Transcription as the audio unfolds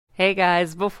Hey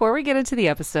guys, before we get into the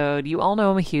episode, you all know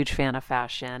I'm a huge fan of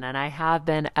fashion, and I have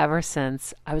been ever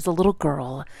since I was a little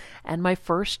girl. And my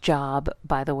first job,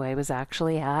 by the way, was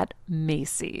actually at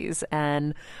Macy's.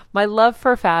 And my love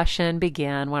for fashion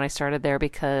began when I started there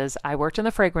because I worked in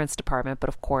the fragrance department, but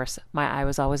of course, my eye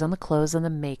was always on the clothes and the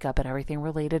makeup and everything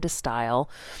related to style.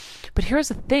 But here's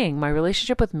the thing, my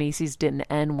relationship with Macy's didn't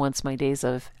end once my days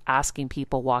of asking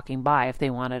people walking by if they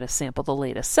wanted to sample the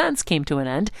latest scents came to an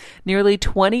end. Nearly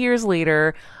 20 years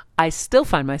later, I still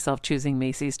find myself choosing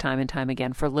Macy's time and time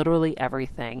again for literally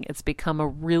everything. It's become a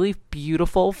really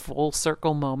beautiful full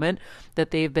circle moment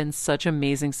that they've been such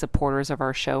amazing supporters of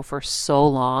our show for so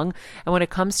long. And when it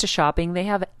comes to shopping, they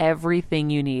have everything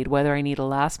you need, whether I need a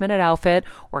last minute outfit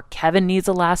or Kevin needs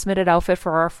a last minute outfit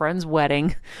for our friend's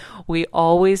wedding. We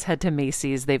always head to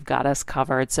Macy's. They've got us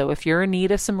covered. So if you're in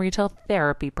need of some retail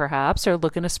therapy perhaps, or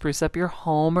looking to spruce up your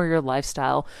home or your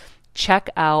lifestyle, check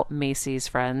out Macy's,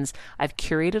 friends. I've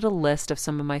curated a list of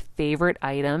some of my favorite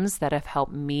items that have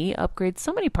helped me upgrade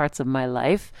so many parts of my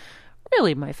life.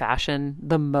 Really my fashion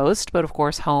the most, but of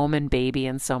course home and baby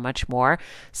and so much more.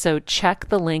 So check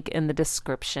the link in the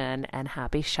description and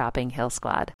happy shopping, Hill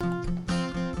Squad.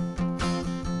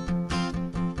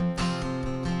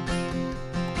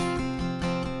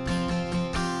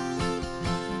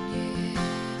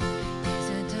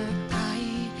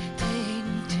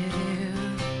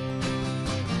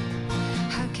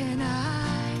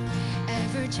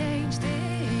 Change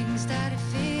things that I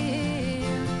feel.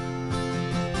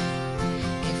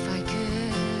 If I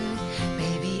could,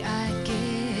 maybe I'd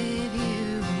give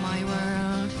you my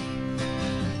world.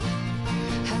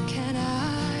 How can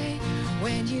I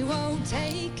when you won't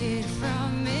take it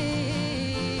from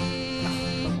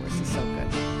me? Oh, this is so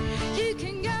good. You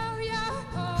can go your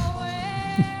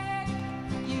way.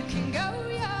 You can go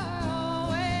your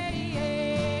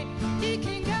way. You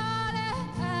can go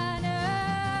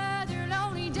another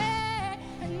lonely day,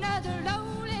 another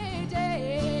lonely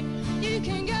day. You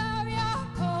can go your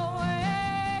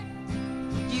way.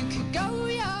 You can go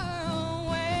your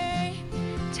way.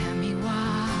 Tell me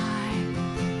why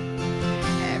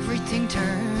everything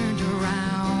turned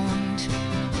around.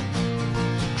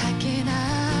 Hacking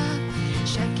up,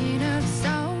 checking up,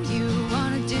 so you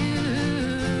wanna do.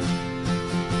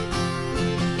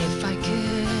 If I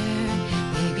could,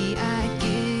 maybe I'd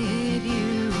give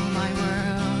you my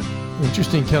world.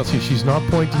 Interesting, Kelsey. She's not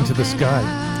pointing to the sky.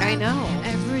 I know.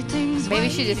 Everything's Maybe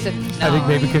she just didn't know. I think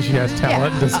maybe because she has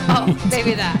talent. doesn't mean-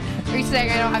 Maybe that. Are you saying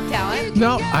I don't have talent?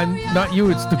 No, I'm not you.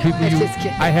 It's the people you. Just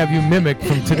kidding. I have you mimic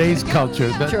from today's culture.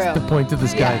 That's True. the point to the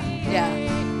sky. Yeah.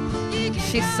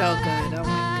 She's so good. Oh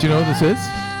my. Do you know what this is?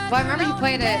 Well, I remember you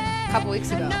played it a couple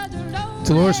weeks ago.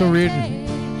 Dolores O'Riordan,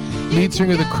 lead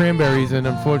singer of the Cranberries, and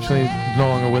unfortunately is no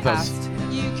longer with us. Passed.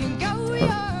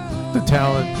 The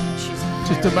talent. She's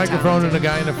Just a very microphone and a talented.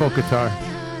 guy and a folk guitar.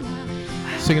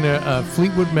 Singing a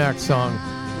Fleetwood Mac song.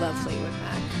 Love Fleetwood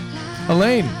Mac.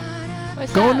 Elaine,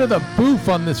 What's going to that? the booth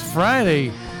on this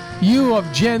Friday. You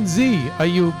of Gen Z,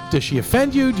 does she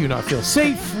offend you? Do you not feel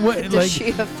safe? What, Does she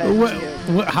offend what,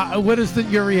 you? what is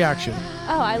your reaction?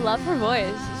 Oh, I love her voice.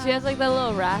 She has like that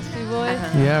little raspy voice.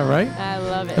 Yeah, right? I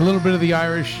love it. A little bit of the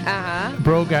Irish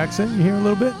brogue accent. You hear a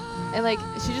little bit? And like,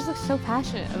 she just looks so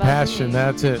passionate about Passion, singing.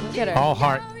 that's it. Look at her. All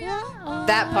heart. Yeah.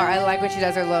 That part, I like when she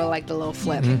does her little, the little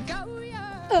flip.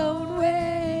 Mm-hmm. Own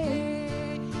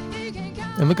way.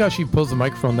 And look how she pulls the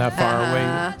microphone that far away.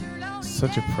 Uh-huh.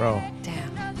 Such a pro.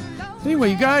 Damn.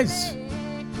 Anyway, you guys,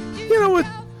 you know what?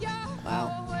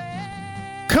 Wow.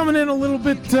 Coming in a little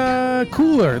bit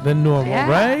cooler than normal, Yeah,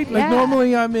 right? Like yeah.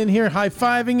 normally I'm in here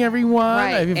high-fiving everyone.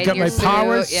 Right, I've in got your my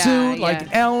power suit, yeah, suit yeah.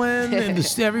 like Ellen, and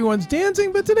just everyone's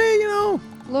dancing. But today, A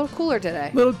little cooler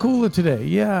today. a little cooler today.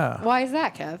 Yeah. Why is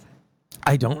that, Kev?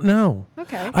 I don't know.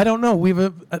 Okay. I don't know. We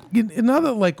have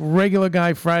another regular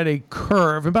guy Friday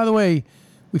curve. And by the way,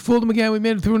 we fooled him again. We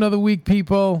made it through another week,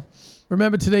 people.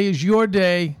 Remember, today is your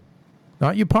day.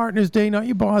 Not your partner's day, not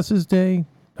your boss's day,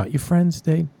 not your friend's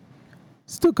day.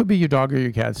 Still could be your dog or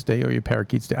your cat's day or your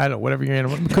parakeet's day. I don't know, whatever your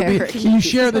animal. It could be. Parakeets. You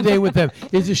share the day with them.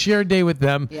 It's a shared day with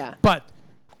them. Yeah. But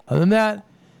other than that,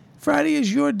 Friday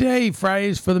is your day. Friday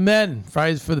is for the men.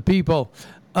 Friday is for the people.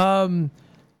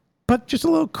 But just a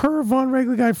little curve on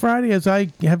Regular Guy Friday, as I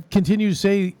have continued to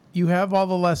say, you have all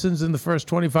the lessons in the first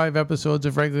 25 episodes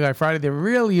of Regular Guy Friday. There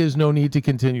really is no need to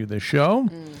continue the show.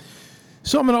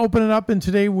 So I'm going to open it up, and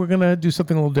today we're going to do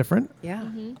something a little different.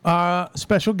 Yeah.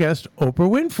 Special guest, Oprah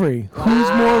Winfrey. Who's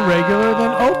more regular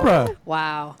than Oprah?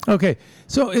 Wow. Okay.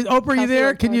 So, Oprah, you How's there?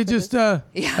 your Can you voice? just...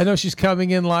 Yeah. I know she's coming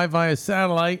in live via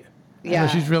satellite. I know Yeah.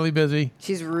 she's really busy.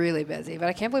 She's really busy, but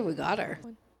I can't believe we got her.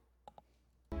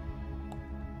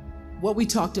 what we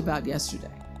talked about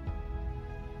yesterday.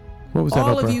 What was that,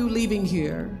 All of Oprah? you leaving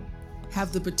here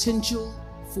have the potential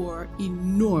for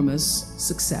enormous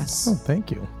success. Oh,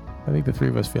 thank you. I think the three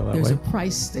of us feel that There's way. a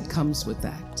price that comes with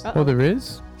that. Oh, there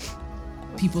is?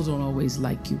 People don't always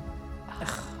like you.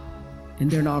 And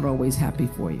they're not always happy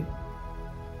for you.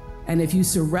 And if you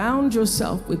surround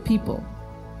yourself with people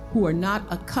who are not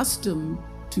accustomed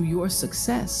to your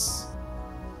success,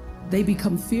 they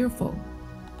become fearful.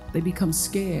 They become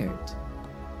scared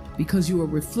because you are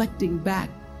reflecting back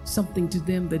something to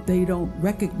them that they don't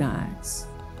recognize.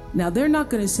 Now, they're not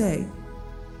going to say,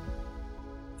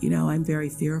 you know, I'm very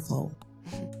fearful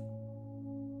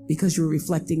because you're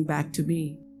reflecting back to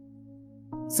me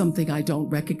something I don't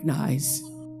recognize.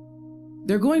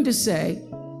 They're going to say,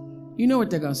 you know what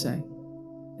they're going to say?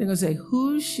 They're going to say,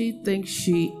 who she thinks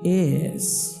she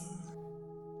is.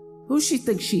 Who she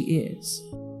thinks she is.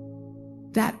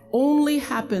 That only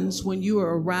happens when you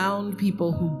are around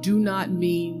people who do not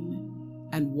mean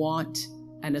and want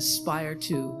and aspire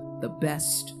to the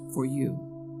best for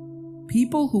you.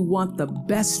 People who want the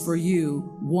best for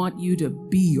you want you to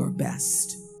be your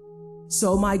best.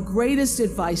 So my greatest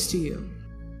advice to you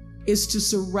is to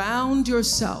surround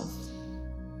yourself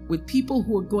with people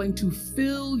who are going to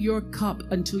fill your cup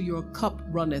until your cup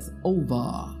runneth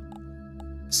over.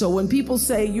 So when people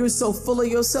say you're so full of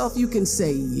yourself, you can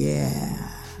say, yeah.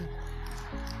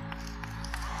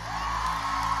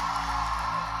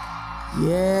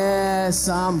 Yes,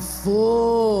 I'm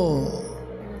full.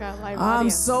 Got live I'm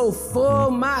audience. so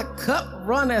full, my cup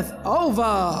runneth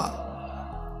over.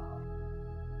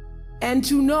 And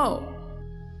to know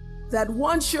that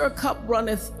once your cup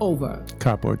runneth over,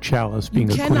 Cup or chalice you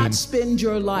being a cannot queen. spend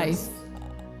your life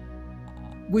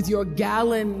with your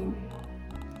gallon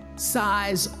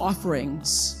size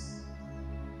offerings,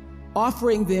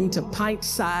 offering them to pint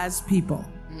sized people.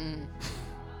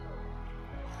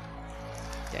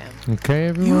 Okay,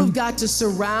 everyone? You've got to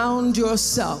surround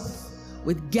yourself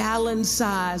with gallon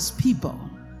sized people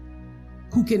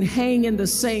who can hang in the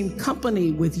same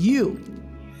company with you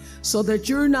so that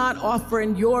you're not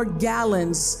offering your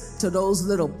gallons to those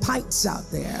little pints out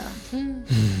there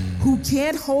who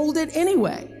can't hold it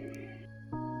anyway.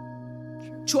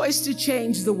 Choice to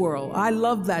Change the World. I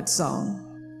love that song.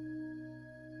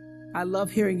 I love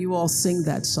hearing you all sing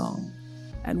that song.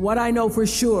 And what I know for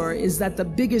sure is that the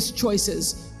biggest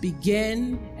choices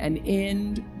begin and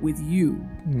end with you.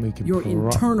 We can Your pro-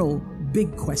 internal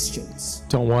big questions.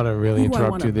 Don't want to really Who do I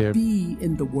interrupt want you to there. be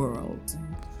in the world?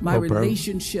 My Oprah.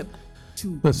 relationship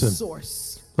to Listen. source.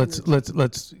 Let's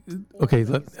okay,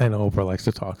 I know Oprah likes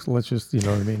to talk, so let's just, you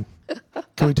know what I mean.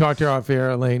 Can we talk to her off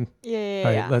air, Elaine? Yeah.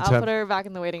 All right, let's I'll have- put her back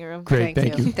in the waiting room. Great,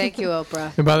 thank you. Thank you,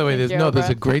 Oprah. And by the way, Thank there's you, a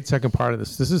Oprah. great second part of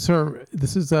this. This is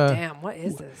Damn, what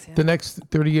is this? Yeah. the next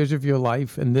 30 years of your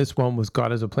life, and this one was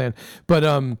God has a plan. But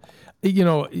you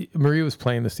know, Maria was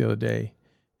playing this the other day,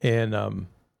 and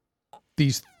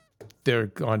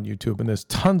they're on YouTube, and there's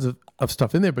tons of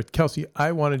stuff in there. But Kelsey,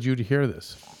 I wanted you to hear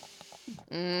this.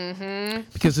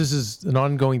 Because this is an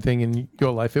ongoing thing in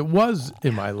your life. It was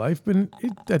in my life, but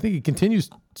I think it continues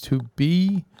to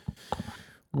be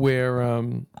where.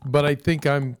 But I think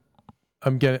I'm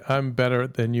better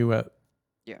than you at.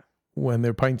 Yeah. When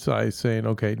they're pint sized, saying,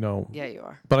 "Okay, no." Yeah, you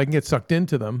are. But I can get sucked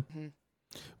into them.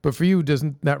 But for you,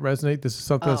 doesn't that resonate? This is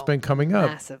something that's Oh, been coming up.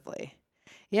 Massively.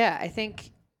 Yeah, I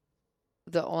think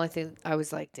the only thing I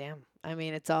was like, damn. I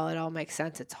mean, it all makes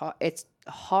sense. It's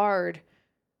hard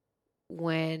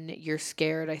when you're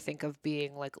scared, I think, of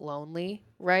being like lonely,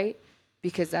 right?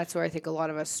 Because that's where I think a lot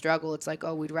of us struggle. It's like,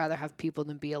 oh, we'd rather have people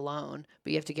than be alone,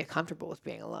 but you have to get comfortable with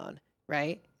being alone,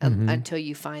 right? Until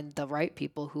you find the right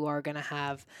people who are going to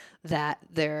have that,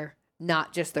 they're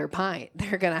not just their pint.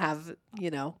 They're going to have,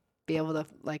 be able to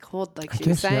like hold, like she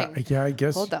was saying. Yeah, I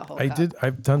guess hold that whole I cup. did.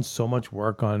 I've done so much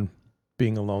work on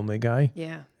being a lonely guy.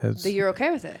 Yeah. As- That you're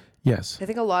okay with it. yes. I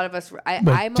think a lot of us, Like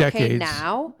I'm okay decades.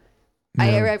 now. No.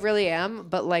 I really am.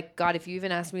 But like, God, if you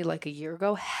even asked me like a year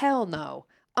ago, hell no.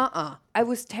 I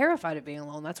was terrified of being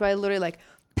alone. That's why I literally like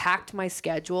packed my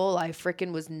schedule. I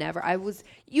freaking was never,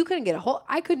 you couldn't get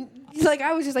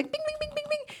I was just like, bing, bing, bing, bing,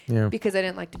 bing. Yeah. Because I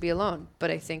didn't like to be alone.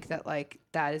 But I think that like,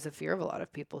 that is a fear of a lot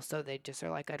of people. So they just are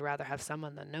like, I'd rather have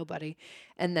someone than nobody.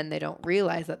 And then they don't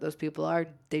realize that those people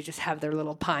they just have their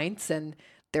little pints and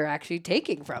they're actually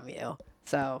taking from you.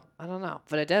 So I don't know,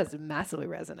 but it massively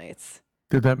resonates.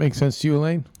 Did that make sense to you,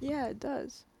 Elaine? Yeah, it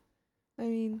does. I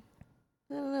mean,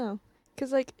 I don't know.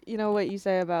 Because, like, you know what you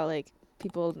say about, like,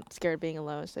 people scared being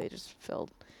alone, so they just filled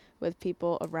with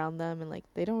people around them, and, like,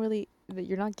 they don't really that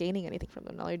you're not gaining anything from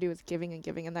them. All you do is giving and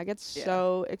giving, and that gets Yeah.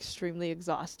 so extremely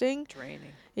exhausting.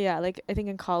 Draining. Yeah, like I think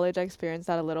in college I experienced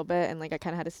that a little bit, and like I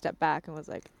kind of had to step back and was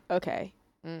like, okay,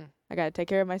 I gotta take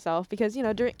care of myself, because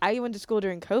I went to school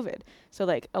during COVID, so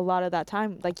like a lot of that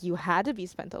time, like you had to be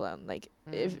spent alone. Like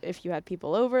if you had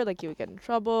people over, like you would get in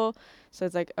trouble. So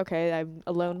it's like, okay, I'm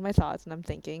alone with my thoughts and I'm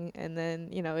thinking, and then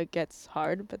it gets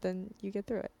hard, but then you get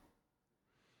through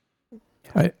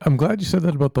it. I'm glad you said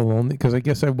that about the lonely, because I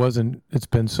guess it's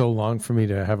been so long for me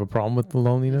to have a problem with the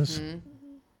loneliness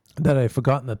that I've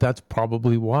forgotten that that's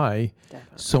probably why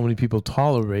Definitely. so many people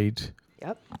tolerate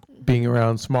Yep. being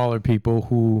around smaller people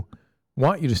who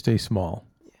want you to stay small.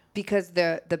 Because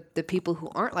the people who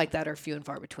aren't like that are few and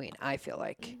far between, I feel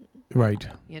like. Right.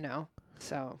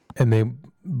 So.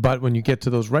 But when you get to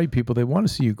those right people, they want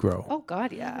to see you grow. Oh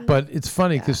God, yeah. But it's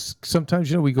funny because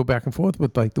sometimes, we go back and forth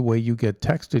with like the way you get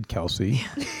texted, Kelsey.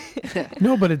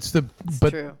 No, but it's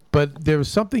true. But there was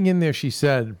something in there she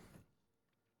said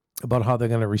about how they're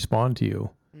going to respond to you.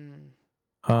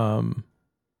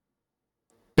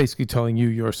 Basically telling you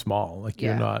you're small, like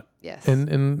you're not. Yes.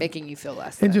 And making you feel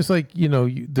less. and just like,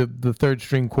 the third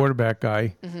string quarterback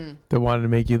guy that wanted to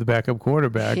make you the backup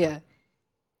quarterback. Yeah.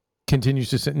 Continues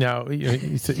to send now.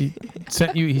 He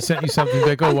sent you something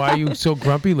like, "Oh, why are you so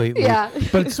grumpy lately?" Yeah.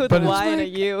 but it's With why and a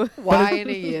you. Why and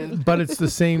a you? but it's the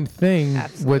same thing.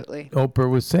 Absolutely. What Oprah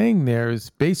was saying there is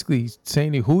basically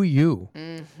saying, to who are you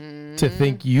to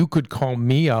think you could call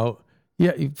me out?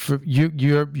 Yeah,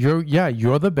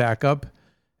 you're the backup,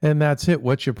 and that's it.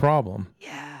 What's your problem?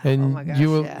 Yeah. And oh my gosh,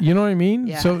 you yeah. know what I mean?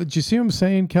 Yeah. So do you see what I'm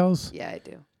saying, Kels? Yeah, I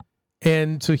do.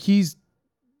 And so he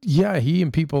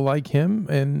and people like him,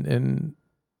 and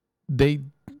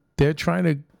they're trying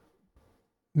to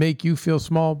make you feel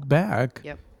small back.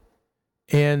 Yep.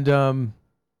 And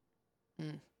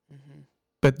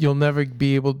but you'll never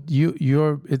be able.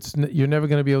 You're never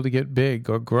going to be able to get big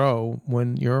or grow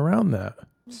when you're around that.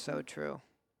 So true.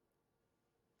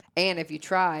 And if you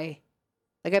try,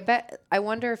 I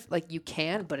wonder if you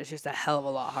can, but it's just a hell of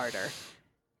a lot harder.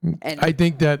 And I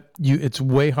think that it's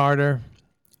way harder,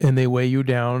 and they weigh you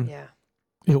down. yeah,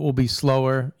 It will be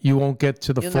slower. You won't get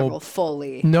to the you'll full. never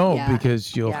fully. No, Yeah.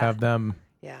 because you'll Yeah. have them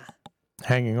Yeah.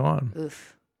 hanging on.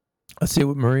 Oof. I see it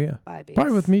with Maria. Bye, babes.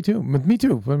 Probably with me too. With me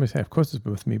too. Let me say, of course, it's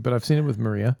with me, but I've seen it with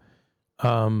Maria.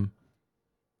 And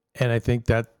I think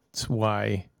that's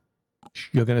why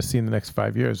you're going to see in the next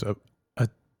 5 years a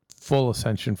full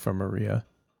ascension from Maria.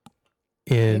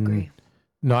 I agree.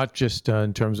 Not just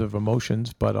in terms of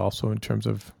emotions, but also in terms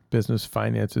of business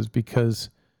finances, because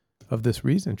of this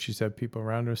reason. She said people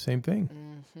around her, same thing.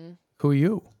 Mm-hmm. Who are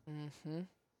you? Mm-hmm.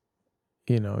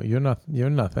 You're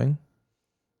nothing.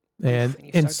 And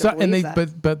And you start to believe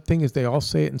that. but thing is, they all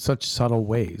say it in such subtle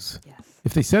ways. Yes.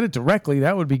 If they said it directly,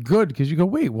 that would be good, because you go,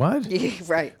 wait, what? Yeah,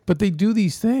 right. But they do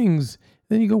these things,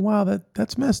 then you go, wow,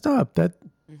 that's messed up.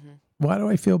 Why do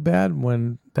I feel bad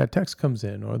when that text comes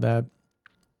in or that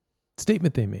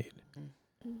statement they made?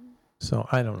 So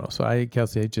I don't know. So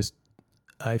Kelsey,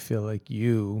 I feel like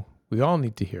we all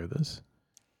need to hear this.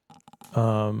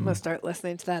 I'm gonna start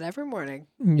listening to that every morning.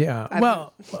 Yeah.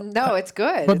 No, it's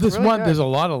good. But It's this really one, good. there's a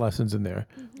lot of lessons in there.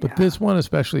 But Yeah. this one,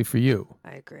 especially for you,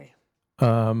 I agree.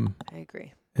 I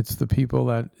agree. It's the people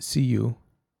that see you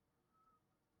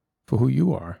for who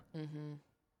you are. Mm-hmm.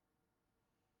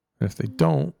 And if they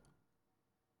don't,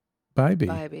 bye, B.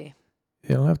 Bye, B.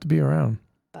 They don't have to be around.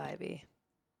 Bye, B.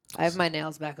 I have my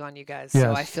nails back on, you guys. Yes.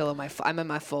 So I feel I'm in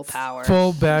my full power.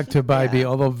 Full back to bye, B. Yeah.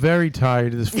 Although very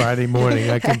tired this Friday morning.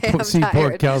 I can am see poor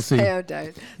tired. Kelsey. I am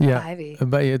tired. Yeah. Bye, B.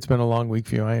 But it's been a long week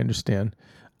for you. I understand.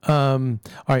 All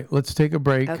right, let's take a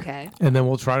break. Okay. And then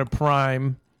we'll try to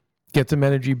prime, get some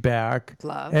energy back.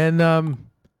 Love. And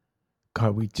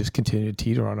God, we just continue to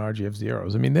teeter on RGF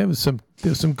zeros. I mean, there was some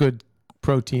good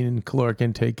protein and caloric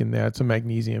intake in there, some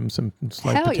magnesium, some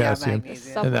slight Hell yeah, potassium.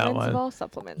 magnesium. And that Supplements one. of all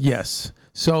supplements. Yes.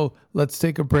 So let's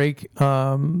take a break.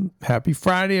 Happy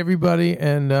Friday, everybody,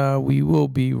 and we will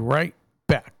be right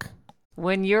back.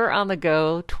 When you're on the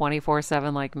go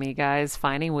 24/7 like me, guys,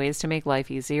 finding ways to make life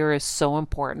easier is so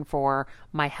important for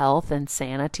my health and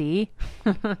sanity.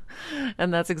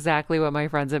 And that's exactly what my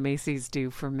friends at Macy's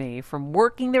do for me. From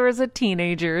working there as a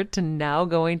teenager to now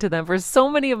going to them for so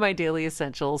many of my daily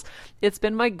essentials, it's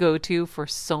been my go-to for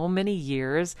so many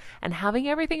years. And having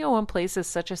everything in one place is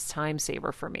such a time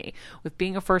saver for me. With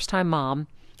being a first-time mom,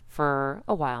 for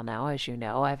a while now, as you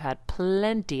know, I've had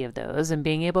plenty of those, and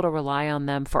being able to rely on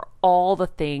them for all the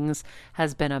things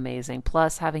has been amazing.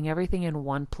 Plus, having everything in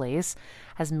one place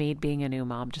has made being a new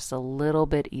mom just a little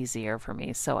bit easier for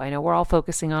me. So I know we're all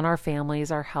focusing on our families,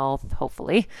 our health,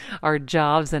 hopefully, our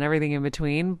jobs and everything in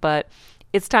between, but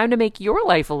It's time to make your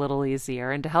life a little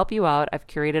easier, and to help you out, I've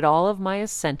curated all of my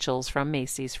essentials from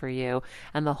Macy's for you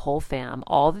and the whole fam.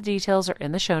 All the details are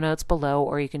in the show notes below,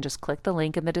 or you can just click the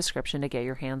link in the description to get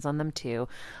your hands on them too.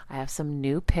 I have some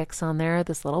new picks on there,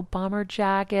 this little bomber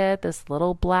jacket, this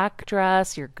little black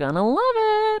dress. You're gonna love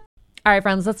it. All right,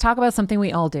 friends, let's talk about something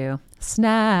we all do.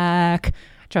 Snack.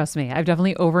 Trust me, I've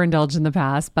definitely overindulged in the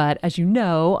past, but as you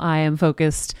know, I am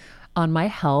focused on my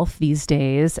health these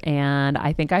days, and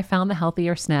I think I found the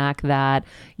healthier snack that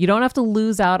you don't have to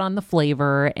lose out on the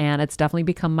flavor, and it's definitely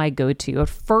become my go-to. It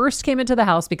first came into the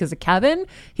house because of Kevin.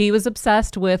 He was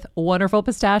obsessed with Wonderful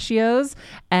Pistachios,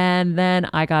 and then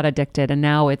I got addicted, and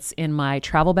now it's in my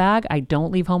travel bag. I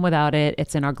don't leave home without it.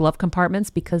 It's in our glove compartments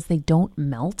because they don't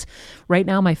melt. Right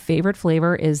now, my favorite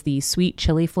flavor is the sweet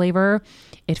chili flavor.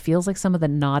 It feels like some of the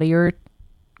naughtier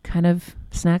kind of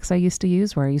snacks I used to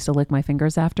use, where I used to lick my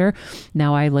fingers after.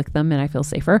 Now I lick them and I feel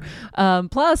safer.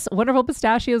 Plus, Wonderful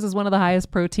Pistachios is one of the highest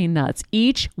protein nuts.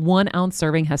 Each 1 ounce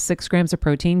serving has 6 grams of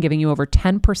protein, giving you over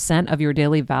 10% of your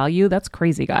daily value. That's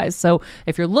crazy, guys. So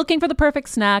if you're looking for the perfect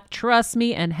snack, trust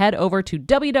me and head over to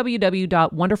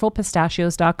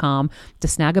www.wonderfulpistachios.com to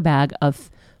snag a bag of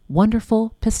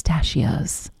Wonderful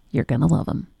Pistachios. You're going to love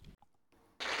them.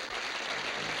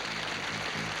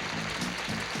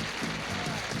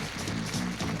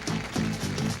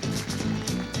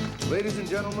 Ladies and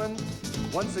gentlemen,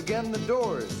 once again, the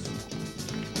Doors.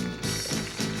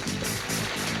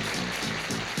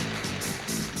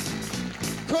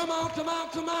 Come on, come on,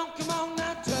 come on, come on,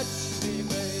 now touch me,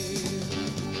 babe.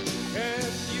 Can't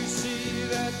you see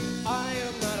that I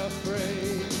am not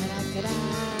afraid?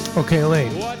 Okay,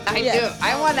 Elaine. I do.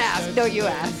 I want to ask. No, you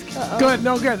ask. Go ahead.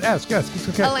 No, go ahead. Ask. It's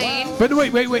okay. Elaine. But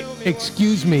wait.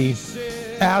 Excuse me.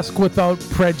 Ask without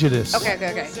prejudice. Okay.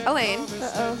 Elaine.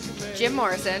 Jim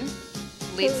Morrison,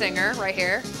 lead singer, right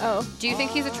here. Oh, Do you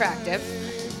think he's attractive?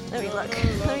 let me look.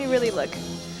 Let me really look.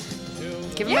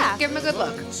 Give him, Yeah. give him a good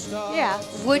look. Yeah.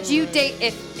 Would you date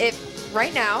if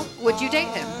right now? Would you date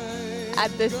him?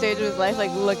 At this stage of his life,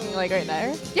 like looking like right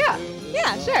now. Yeah.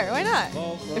 Yeah, sure. Why not?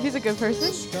 If he's a good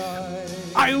person.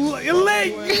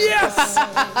 Elaine, yes.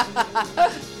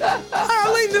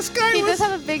 Elaine, this guy He does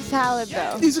have a big salad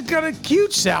though. He's got a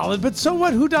cute salad, but so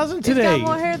what? Who doesn't He's today? got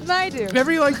more hair than I do.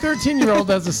 Every 13-year-old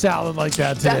has a salad like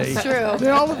that today. That's true. They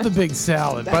all have the big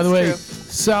salad. By That's the way, true.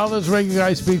 salads, regular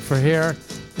guys speak for hair.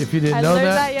 If you didn't I know learned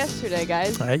that. that yesterday,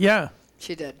 guys. Yeah.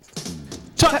 She did.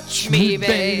 Touch me,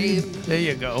 babe. There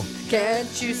you go. Can't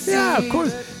you see? Yeah, of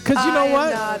course. Because you know I'm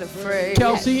what? not afraid.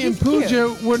 Kelsey and he's cute.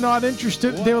 Pooja were not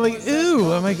interested. They were like,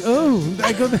 ooh. I'm like, ooh.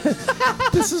 I go,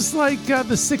 this is like the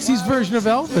 60s version of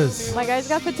Elvis. My guy's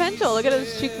got potential. Look at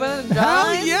his cheekbone and Hell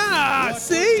jawline. yeah.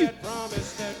 See?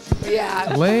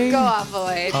 Yeah. Elaine. Go off,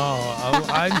 Elaine. Oh,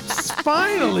 I'm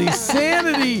finally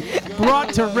sanity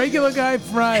brought to Regular Guy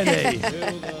Friday.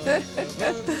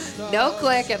 No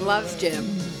click and loves Jim.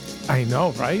 I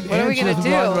know, right? What are we she gonna doesn't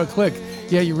belong do? to a click.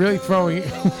 Yeah, you're really throwing.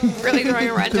 Really throwing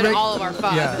a wrench The in reg- all of our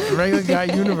fun. Yeah, the Regular Guy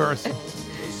universe.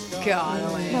 God,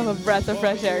 Elaine. I'm a breath of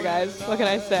fresh air, guys. What can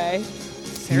I say?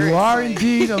 You are Seriously.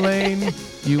 indeed, Elaine.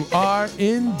 You are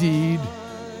indeed.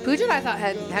 Pooja and I thought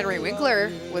Henry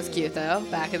Winkler was cute though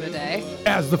back in the day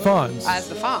As the Fonz. as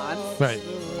the Fonz. Right.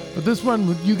 But this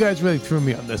one, you guys really threw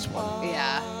me on this one.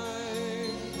 Yeah.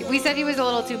 We said he was a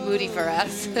little too moody for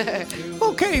us.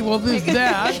 Okay, well, there's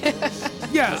that.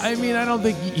 Yeah, I mean, I don't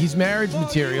think he's marriage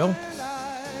material.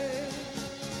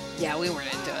 Yeah, we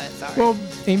weren't into it. Sorry. Well,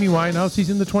 Amy Winehouse, he's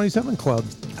in the 27 Club.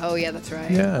 Oh yeah, that's right.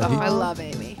 Yeah, Oh, he- I love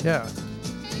Amy. Yeah.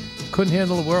 Couldn't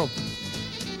handle the world.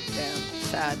 Yeah.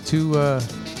 Sad.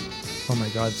 Oh my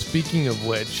God, speaking of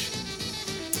which,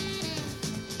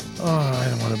 I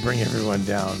don't want to bring everyone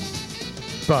down,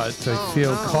 but I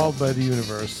feel no. called by the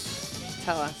universe.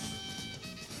 Tell us.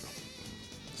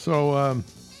 So,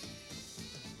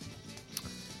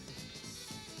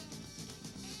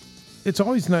 it's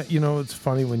always not, it's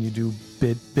funny when you do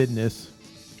business.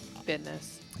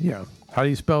 Business. Yeah. How do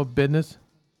you spell business?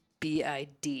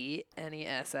 BIDNESS.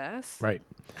 Right.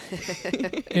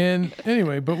 And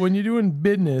anyway, but when you're doing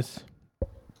business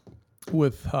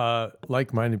with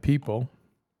like-minded people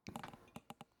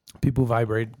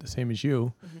vibrate the same as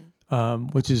you,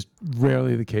 which is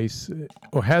rarely the case,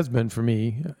 or has been for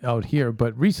me out here,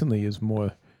 but recently is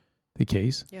more the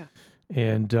case. Yeah.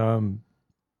 And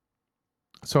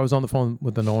so I was on the phone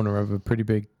with an owner of a pretty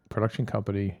big production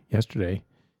company yesterday,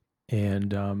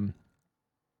 and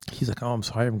he's like, "Oh, I'm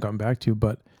sorry I haven't gotten back to you,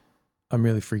 but I'm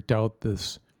really freaked out.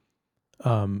 This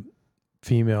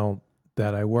female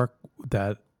that I work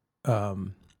that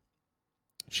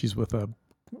she's with I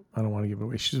don't want to give it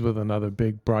away. She's with another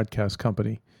big broadcast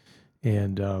company,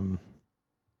 and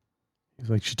He's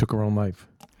like, she took her own life.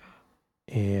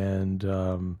 And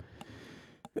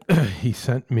he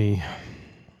sent me,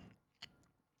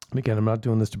 and again, I'm not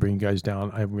doing this to bring you guys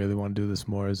down. I really want to do this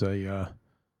more as a,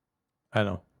 I don't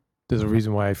know. There's a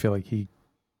reason why I feel like I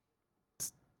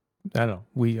don't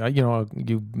know.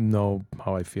 You know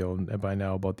how I feel by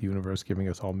now about the universe giving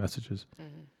us all messages.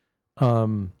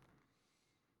 Mm-hmm.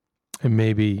 And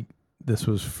maybe this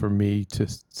was for me to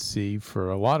see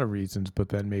for a lot of reasons, but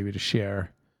then maybe to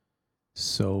share.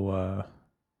 So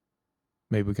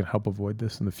maybe we can help avoid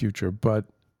this in the future. But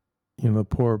the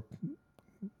poor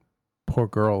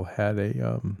girl had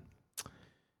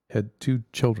had 2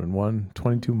 children, one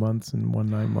 22 months and one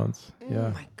 9 months. Yeah.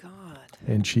 Oh my God.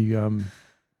 And she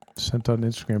sent out an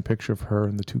Instagram picture of her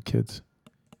and the 2 kids.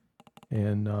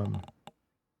 And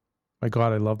my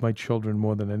God, I love my children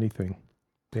more than anything.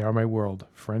 They are my world.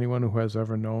 For anyone who has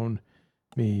ever known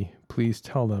me, please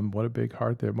tell them what a big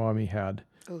heart their mommy had.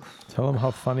 Oof. Tell them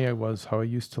how funny I was, how I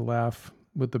used to laugh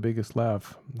with the biggest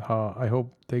laugh. How I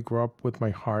hope they grow up with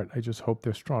my heart. I just hope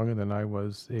they're stronger than I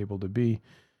was able to be.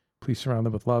 Please surround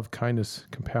them with love, kindness,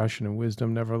 compassion, and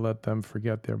wisdom. Never let them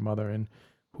forget their mother and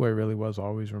who I really was.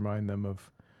 Always remind them of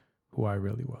who I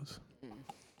really was.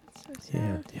 So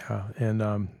sad. Yeah.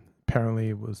 And apparently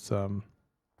it was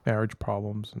marriage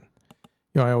problems. And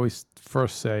I always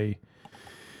first say,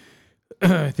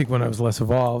 I think when I was less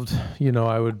evolved,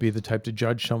 I would be the type to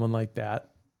judge someone like that.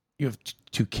 You have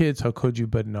 2 kids, how could you?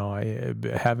 But no, I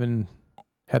haven't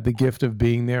had the gift of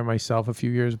being there myself a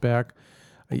few years back.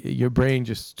 Your brain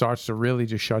just starts to really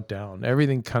just shut down.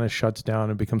 Everything kind of shuts down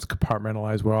and becomes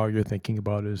compartmentalized where all you're thinking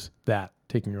about is that,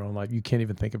 taking your own life. You can't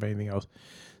even think of anything else.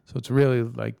 So it's really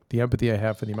like the empathy I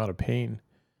have for the amount of pain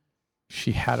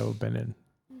she had to have been in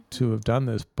to have done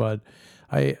this. But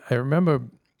I remember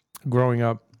growing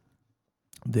up,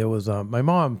 there was my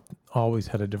mom always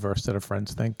had a diverse set of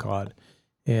friends, thank God.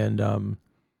 And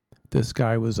this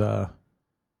guy was the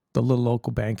little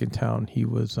local bank in town. He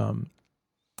was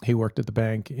he worked at the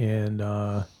bank, and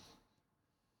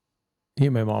he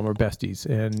and my mom were besties.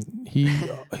 And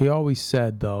he always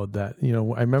said though that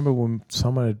I remember when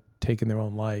someone had taken their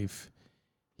own life,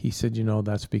 he said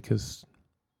that's because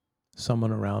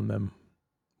someone around them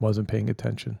wasn't paying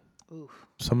attention. Oof.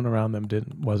 Someone around them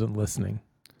wasn't listening.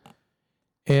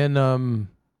 And well,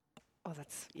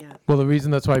 the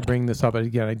reason that's why I bring this up,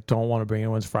 again, I don't want to bring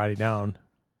anyone's Friday down.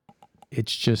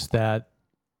 It's just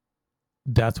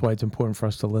that's why it's important for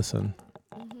us to listen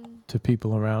to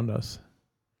people around us,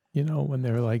 when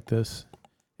they're like this,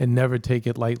 and never take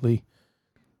it lightly,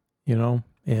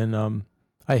 and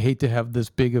I hate to have this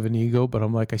big of an ego, but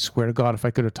I'm like, I swear to God, if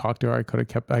I could have talked to her, I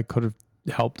could have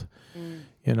helped,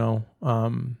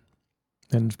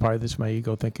 and it's probably this my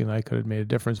ego thinking I could have made a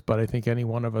difference, but I think any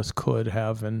one of us could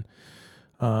have. And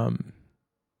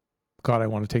God, I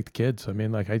want to take the kids. I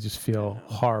mean, I just feel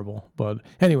horrible. But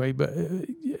anyway,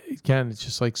 again, it's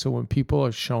just like, so when people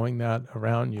are showing that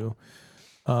around you,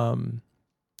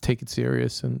 take it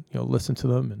serious and listen to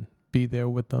them and be there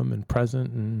with them and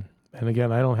present. And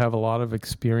again, I don't have a lot of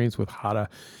experience with how to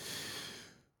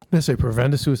necessarily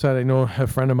prevent a suicide. I know a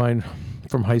friend of mine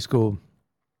from high school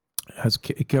has,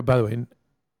 by the way,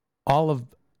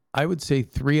 I would say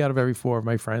 3 out of every 4 of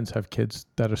my friends have kids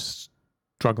that are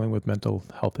struggling with mental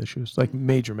health issues, like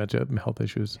major mental health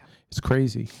issues. Yeah. It's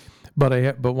crazy. But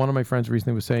one of my friends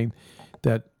recently was saying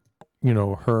that,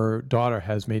 her daughter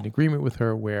has made an agreement with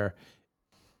her where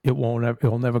it will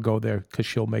never go there because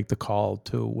she'll make the call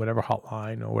to whatever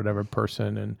hotline or whatever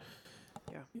person. And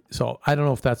so I don't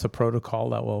know if that's a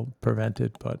protocol that will prevent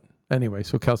it, but anyway,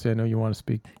 so Kelsey, I know you want to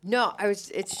speak. No,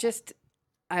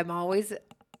 I'm always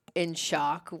in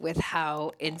shock with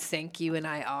how in sync you and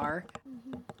I are.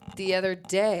 The other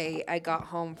day, I got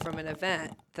home from an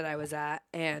event that I was at,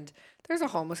 and there's a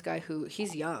homeless guy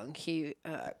he's young.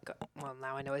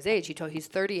 Now I know his age. He's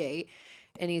 38,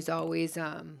 and he's always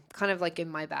kind of like in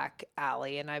my back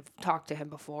alley, and I've talked to him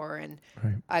before. And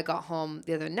right. I got home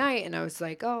the other night, and I was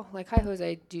like, "Oh, hi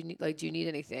Jose, do you need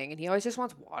anything?" And he always just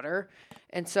wants water.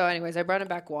 And so, anyways, I brought him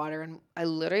back water, and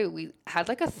we had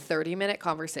like a 30-minute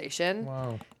conversation.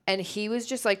 Wow. And he was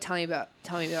just like telling me about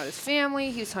his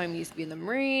family. He was telling me he used to be in the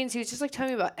Marines. He was just like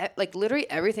telling me about literally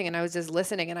everything. And I was just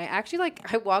listening. And I actually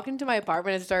I walked into my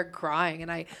apartment and started crying.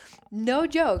 And no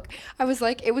joke, I was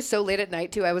like, it was so late at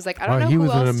night too. I was like, I don't know who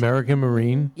else. He was an American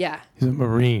Marine? Yeah. He's a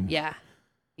Marine. Yeah.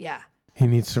 Yeah. He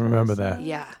needs to remember that.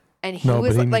 Yeah. And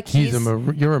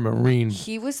you're a Marine.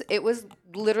 It was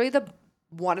literally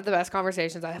one of the best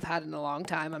conversations I have had in a long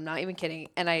time. I'm not even kidding.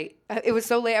 And it was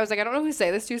so late. I was like, I don't know who to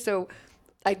say this to. So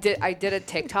I did a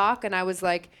TikTok, and I was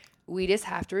like, we just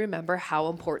have to remember how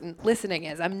important listening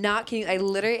is. I'm not kidding. I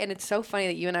literally, and it's so funny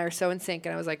that you and I are so in sync.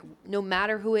 And I was like, no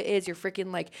matter who it is, you're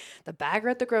freaking like the bagger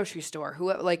at the grocery store,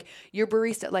 who like your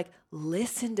barista, like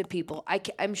listen to people.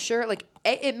 I'm sure like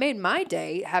it made my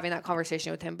day having that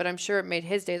conversation with him, but I'm sure it made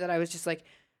his day that I was just like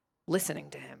listening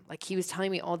to him. Like he was telling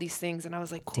me all these things and I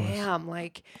was like, damn,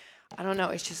 like, I don't know.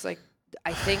 It's just like,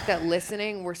 I think that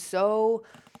listening, we're so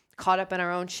caught up in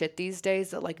our own shit these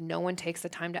days that like no one takes the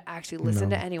time to actually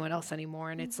listen to anyone else anymore.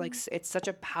 And it's like, it's such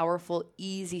a powerful,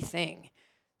 easy thing.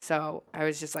 So I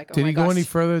was just like, oh Did my he go gosh. any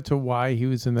further to why he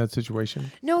was in that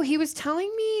situation? No, he was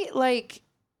telling me like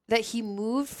that he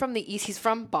moved from the East. He's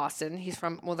from Boston.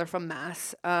 They're from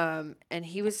Mass. And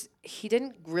he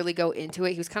didn't really go into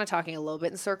it. He was kind of talking a little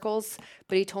bit in circles,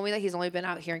 but he told me that he's only been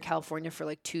out here in California for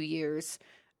like 2 years.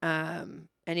 And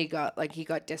he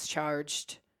got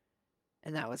discharged.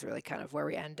 And that was really kind of where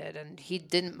we ended. And he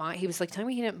didn't mind. He was like telling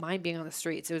me he didn't mind being on the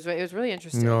streets. It was really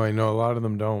interesting. No, I know a lot of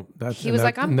them don't. He was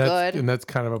like, I'm good. And that's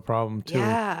kind of a problem too.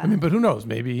 Yeah. I mean, but who knows?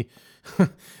 Maybe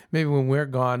when we're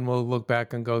gone, we'll look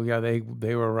back and go, yeah,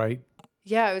 they were right.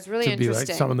 Yeah, it was really To be interesting.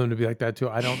 like some of them to be like that too.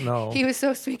 I don't know. He was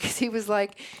so sweet because he was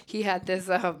like, he had this,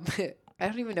 I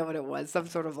don't even know what it was. Some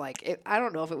sort of like, I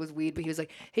don't know if it was weed, but he was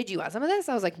like, hey, do you want some of this?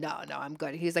 I was like, no, I'm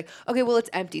good. He was like, okay, well, it's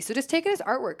empty. So just take it as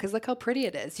artwork because look how pretty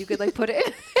it is. You could like put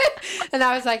it. And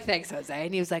I was like, thanks, Jose.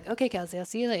 And he was like, okay, Kelsey, I'll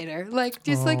see you later. Like,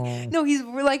 just like, no, he's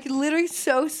like literally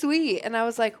so sweet. And I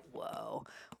was like, whoa,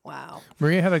 wow.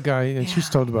 Maria had a guy, and she's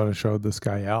told about a show, this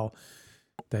guy, Al,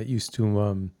 that used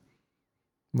to,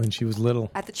 when she was little.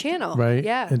 At the channel. Right?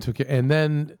 Yeah. And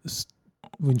then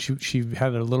when she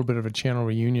had a little bit of a channel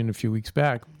reunion a few weeks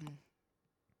back,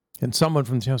 and someone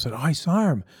from the channel said, oh, I saw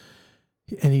him.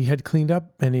 And he had cleaned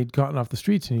up and he'd gotten off the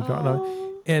streets and he'd gotten off.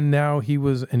 And now he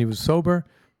was sober.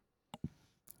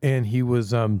 And he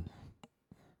was head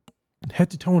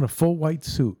to toe in a full white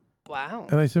suit. Wow.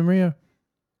 And I said, Maria,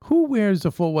 who wears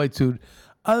a full white suit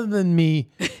other than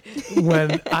me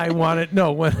when I wanted,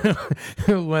 no,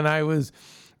 when I was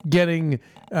getting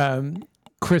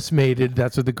chrismated,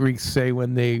 that's what the Greeks say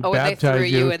when they baptize when they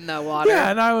threw you in the water.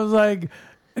 Yeah, and I was like,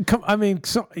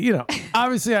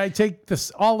 obviously I take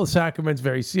all the sacraments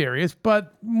very serious,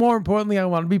 but more importantly, I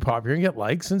want to be popular and get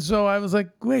likes. And so I was like,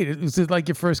 wait, is it like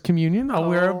your first communion?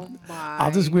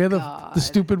 I'll just wear the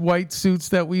stupid white suits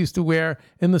that we used to wear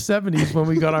in the 70s when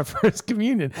we got our first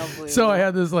communion. So I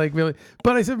had this like really,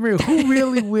 but I said, Maria, who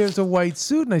really wears a white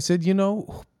suit? And I said,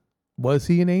 was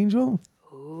he an angel?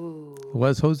 Ooh.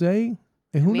 Was Jose?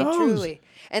 And who knows? Truly.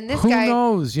 And this who guy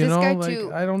knows? This guy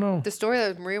too, I don't know. The story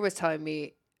that Maria was telling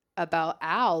me about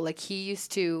Al, like he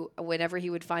used to, whenever he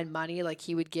would find money, like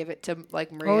he would give it to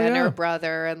like Maria and her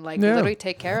brother and like literally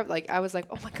take care of. Like I was like,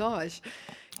 oh my gosh.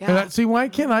 Yeah. See, why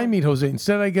can't I meet Jose?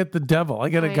 Instead, I get the devil. I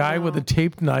get a guy with a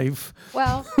taped knife.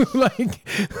 Well, like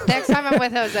next time I'm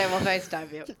with Jose, we'll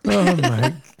FaceTime you. Oh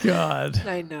my God.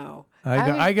 I know.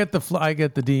 I get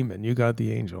the demon. You got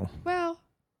the angel. Well,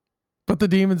 but the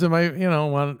demons in my,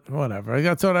 whatever.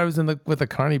 That's what I was with the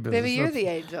carny business. maybe you're the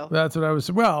angel. That's what I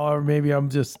was. Well, or maybe I'm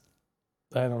just,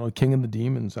 I don't know, king of the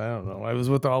demons. I don't know. I was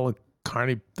with all the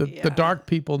carny. The dark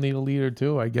people need a leader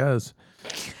too, I guess.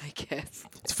 I guess.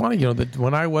 It's funny, that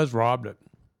when I was robbed,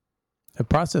 I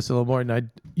processed it a little more, and I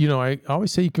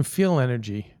always say you can feel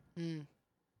energy,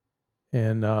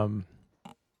 and I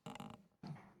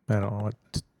don't want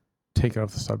to take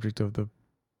off the subject of the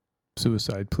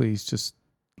suicide. Please just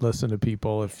listen to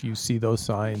people. If you see those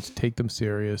signs, take them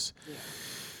serious.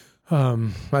 I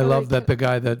love that the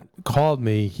guy that called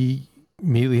me, he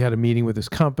immediately had a meeting with his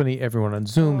company, everyone on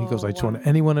Zoom. He goes, I just want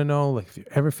anyone to know, like, if you're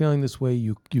ever feeling this way,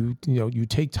 you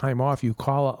take time off, you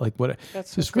call out, like, what?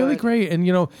 That's it's really great. And,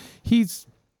 he's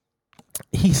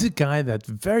a guy that's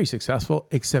very successful,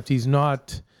 except he's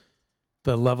not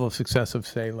the level of success of,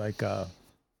 say, like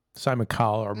Simon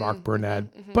Cowell or Mark Burnett,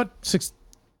 but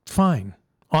fine,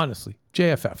 honestly,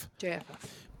 JFF.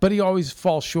 But he always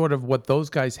falls short of what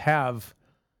those guys have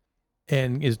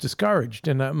and is discouraged.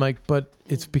 And I'm like, but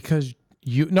it's because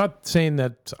not saying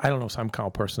that, I don't know Simon Cowell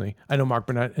personally. I know Mark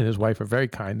Burnett and his wife are very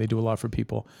kind. They do a lot for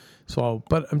people. So,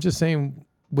 but I'm just saying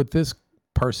with this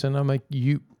person, I'm like,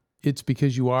 it's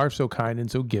because you are so kind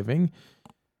and so giving.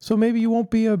 So maybe you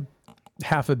won't be a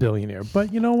half a billionaire,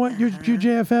 but you know what? You're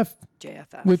JFF.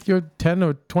 With your 10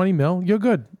 or 20 mil, you're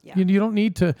good. Yeah. You don't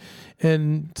need to,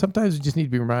 and sometimes you just need to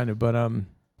be reminded, but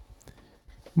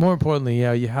more importantly,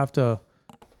 we have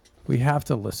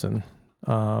to listen.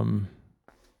 And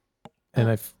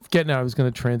I forget now, I was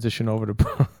going to transition over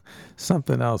to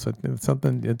something else.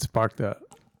 It sparked a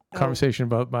conversation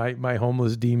about my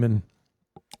homeless demon.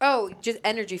 Oh, just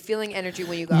energy, feeling energy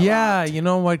when you got Yeah, robbed. you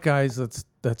know what, guys?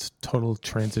 that's total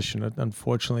transition,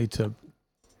 unfortunately, to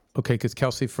okay, because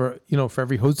Kelsey, for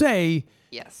every Jose,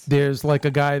 Yes. there's like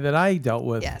a guy that I dealt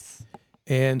with. Yes.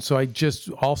 And so I just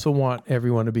also want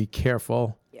everyone to be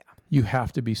careful. Yeah. You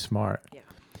have to be smart. Yeah.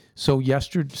 So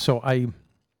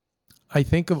I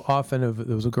think of often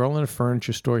there was a girl in a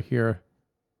furniture store here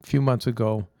a few months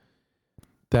ago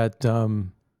that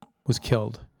was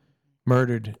killed,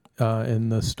 murdered in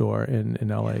the store in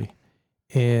LA.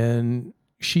 And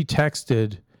she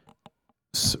texted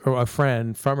a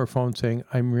friend from her phone saying,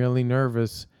 I'm really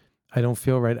nervous. I don't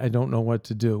feel right. I don't know what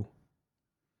to do.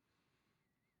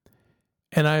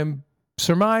 And I'm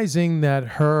surmising that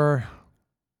her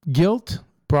guilt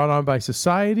brought on by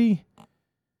society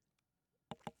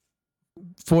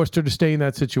forced her to stay in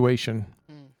that situation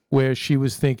where she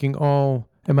was thinking, oh,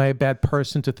 am I a bad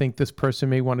person to think this person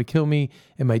may want to kill me?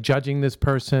 Am I judging this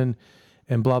person?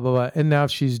 And blah, blah, blah. And now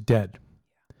she's dead.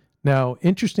 Now,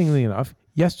 interestingly enough,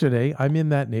 yesterday, I'm in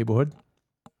that neighborhood.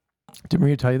 Did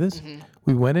Maria tell you this? Mm-hmm.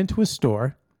 We went into a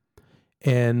store,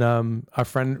 and our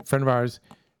friend of ours,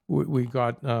 we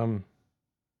got, we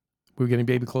were getting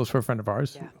baby clothes for a friend of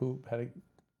ours who had a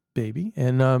baby.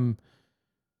 And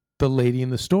the lady in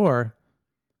the store,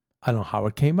 I don't know how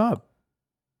it came up,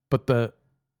 but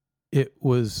it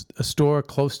was a store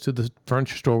close to the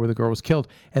furniture store where the girl was killed,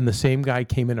 and the same guy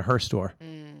came into her store.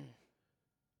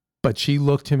 But she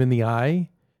looked him in the eye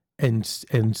and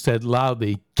said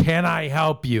loudly, "Can I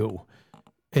help you?"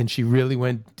 And she really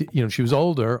went, she was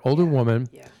older woman,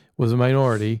 was a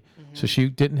minority, so she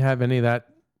didn't have any of that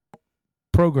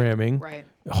programming. Right.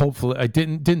 Hopefully, I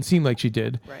didn't seem like she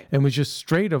did, Right. and was just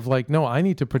straight of like, no, I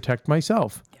need to protect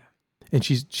myself. Yeah. And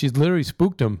she's literally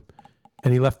spooked him,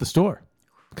 and he left the store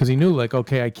because he knew, like,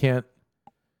 okay, I can't.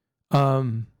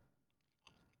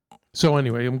 So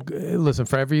anyway, listen,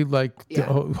 for every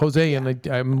Jose, and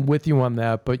I'm with you on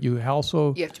that, but you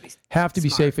also have to be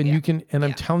smart, safe, and you can. And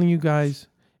I'm telling you guys,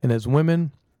 and as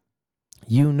women,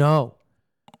 you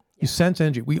sense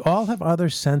energy. We all have other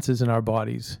senses in our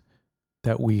bodies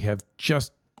that we have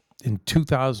just in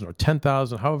 2,000 or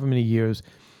 10,000, however many years,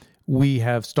 we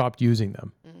have stopped using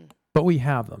them, but we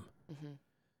have them.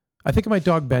 I think of my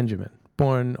dog Benjamin,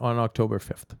 born on October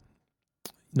 5th,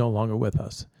 no longer with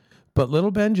us. But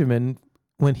little Benjamin,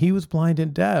 when he was blind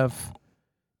and deaf,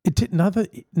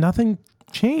 nothing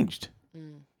changed.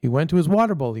 He went to his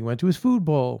water bowl. He went to his food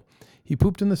bowl. He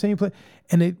pooped in the same place.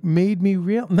 And it made me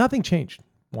nothing changed.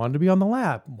 Wanted to be on the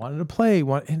lap, wanted to play.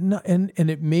 And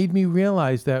it made me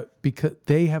realize that because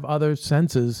they have other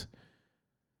senses,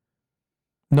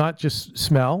 not just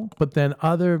smell, but then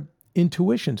other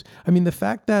intuitions. I mean, the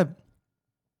fact that,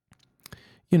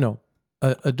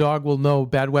 a dog will know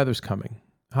bad weather's coming.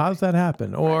 How does that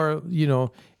happen? Or,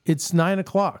 it's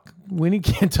 9:00. Winnie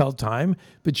can't tell time,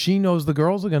 but she knows the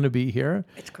girls are going to be here.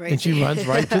 It's crazy. And she runs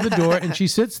right to the door and she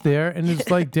sits there and it's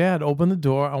like, Dad, open the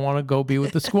door. I want to go be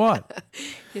with the squad.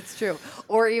 It's true.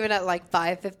 Or even at like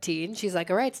 5:15, she's like,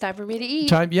 all right, it's time for me to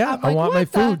eat. I like, want my "What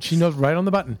food." the-" She knows right on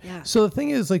the button. Yeah. So the thing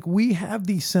is, like, we have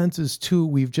these senses too.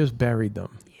 We've just buried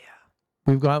them. Yeah.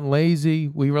 We've gotten lazy.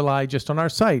 We rely just on our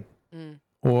sight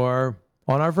or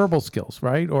on our verbal skills,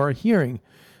 right? Or our hearing.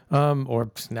 Or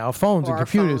now phones or and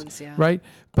computers, phones, right?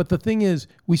 But the thing is,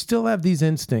 we still have these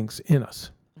instincts in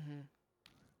us.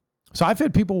 So I've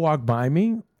had people walk by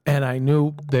me, and I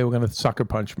knew they were going to sucker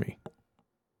punch me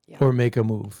or make a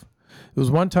move. There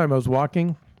was one time I was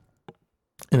walking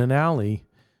in an alley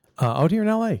out here in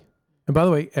LA. And by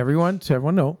the way, everyone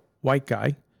know, white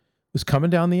guy was coming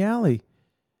down the alley.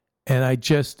 And I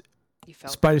just,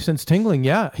 spider sense tingling.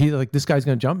 Yeah. He's like, this guy's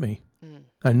going to jump me.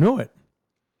 I knew it.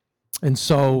 And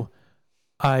so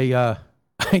I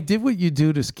did what you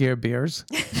do to scare bears.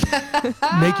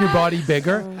 Make your body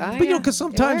bigger. But, because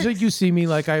sometimes you see me,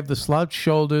 like, I have the slouched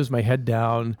shoulders, my head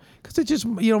down. Because it just,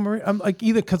 I'm like,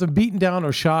 either because I'm beaten down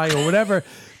or shy or whatever.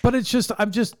 But it's just,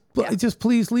 just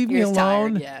please leave me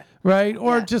alone. Tired, right?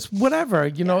 Or just whatever.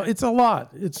 It's a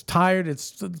lot. It's tired.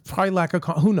 It's probably lack of,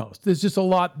 who knows? There's just a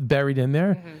lot buried in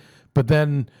there. But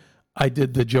then I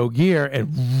did the Joe Gear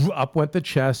and up went the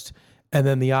chest. And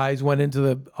then the eyes went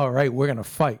into all right, we're going to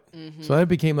fight. So then it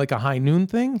became like a high noon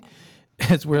thing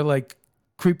as we're like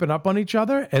creeping up on each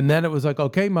other. And then it was like,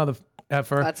 okay, mother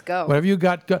effer. Let's go. Whatever you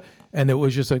got, go. And it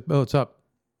was just like, oh, it's up.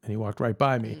 And he walked right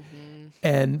by me.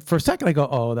 And for a second I go,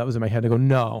 oh, that was in my head. I go,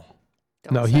 no.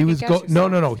 Don't He was second-guess no.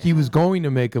 yourself. He was going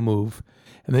to make a move.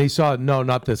 And then he saw, no,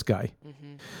 not this guy.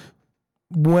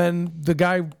 When the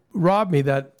guy robbed me,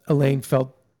 that Elaine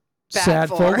felt sad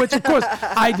for, which of course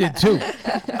I did too.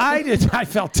 I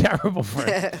felt terrible for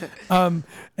it.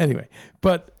 Anyway,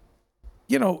 but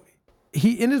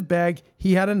he in his bag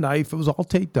he had a knife. It was all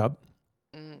taped up,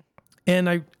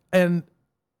 And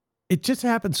it just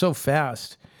happened so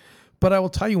fast. But I will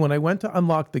tell you, when I went to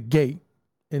unlock the gate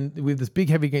and with this big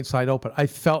heavy gate slide open, I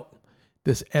felt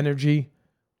this energy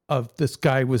of this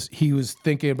guy was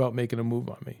thinking about making a move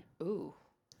on me. Ooh.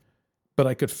 But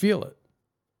I could feel it.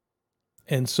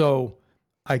 And so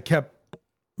I kept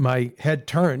my head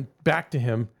turned back to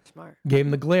him, Smart. gave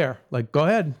him the glare, like, go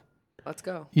ahead. Let's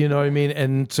go. You know what I mean?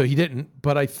 And so he didn't,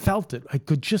 but I felt it. I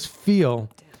could just feel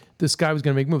this guy was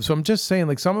going to make moves. So I'm just saying,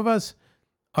 like, some of us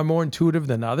are more intuitive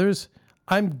than others.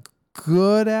 I'm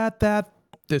good at that.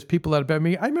 There's people that are better than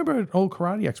me. I remember an old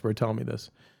karate expert telling me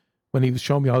this when he was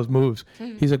showing me all his moves.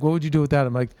 He's like, what would you do with that?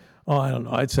 I'm like, oh, I don't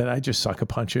know. I said, I just suck a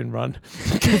punch and run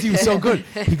because he was so good.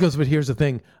 He goes, but here's the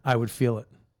thing. I would feel it.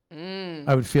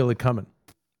 I would feel it coming.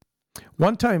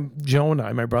 One time, Joe and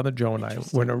I, my brother Joe and I,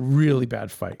 were in a really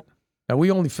bad fight. Now, we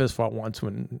only fist fought once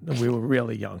when we were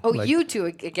really young. Oh, like, you two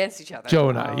against each other. Joe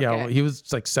and I, Oh, yeah. okay. Well, he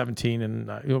was like 17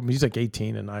 and he's like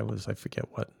 18 and I forget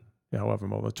what, however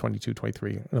old, I was 22,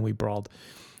 23. And then we brawled.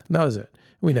 And that was it.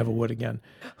 We never would again.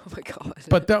 Oh my God.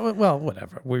 But that was, well,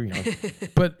 whatever. We're young.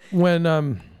 But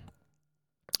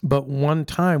one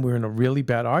time we were in a really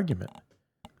bad argument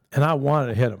and I wanted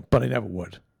to hit him, but I never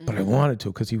would. But I wanted to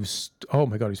because he was, oh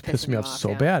my God, he was pissing me off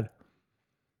so bad.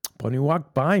 But when he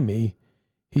walked by me,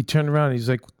 he turned around and he's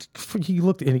like, he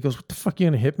looked and he goes, what the fuck, you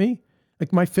gonna hit me?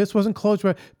 Like my fist wasn't closed,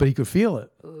 but he could feel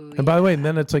it. Ooh, and by the way, and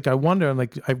then it's like, I wonder, and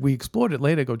like we explored it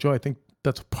later. I go, Joe, I think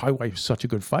that's probably why you're such a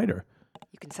good fighter.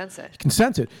 You can sense it. You can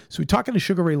sense it. So we were talking to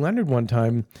Sugar Ray Leonard one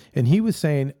time and he was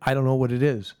saying, I don't know what it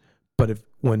is, but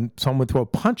when someone would throw a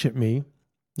punch at me,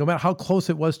 no matter how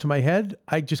close it was to my head,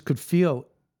 I just could feel,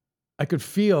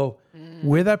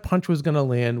 where that punch was going to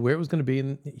land, where it was going to be,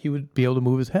 and he would be able to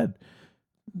move his head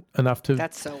enough to.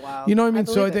 That's so wild. You know what I mean?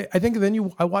 So believe it. I think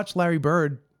then I watched Larry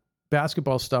Bird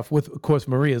basketball stuff with, of course,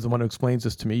 Maria is the one who explains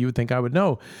this to me. You would think I would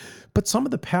know. But some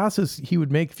of the passes he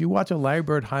would make, if you watch a Larry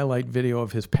Bird highlight video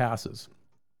of his passes,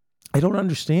 I don't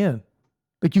understand.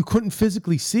 Like you couldn't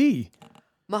physically see.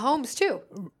 Mahomes too.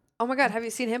 Oh my God, have you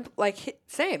seen him? Like,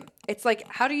 same. It's like,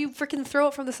 how do you freaking throw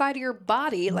it from the side of your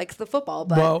body like the football?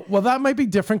 But Well, that might be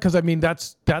different because I mean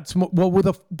that's well with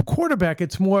a quarterback,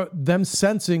 it's more them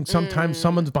sensing sometimes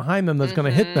someone's behind them that's going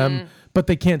to hit them, but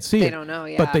they can't see it. They don't know,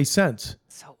 but yeah. they sense.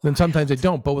 So Then sometimes they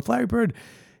don't. But with Larry Bird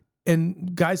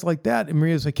and guys like that, and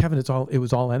Maria's like, Kevin, it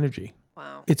was all energy.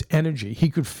 wow. It's energy. He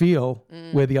could feel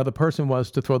where the other person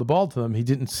was to throw the ball to them. He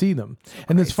didn't see them.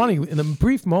 And it's funny, in a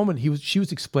brief moment she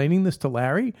was explaining this to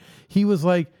Larry. He was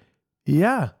like,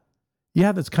 yeah,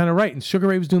 that's kind of right. And Sugar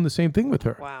Ray was doing the same thing with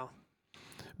her. Wow.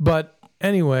 But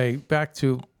anyway, back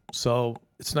to, so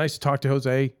it's nice to talk to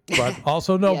Jose, but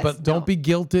also don't be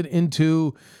guilted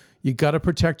into, you got to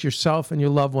protect yourself and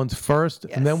your loved ones first.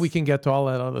 And then we can get to all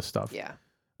that other stuff. Yeah.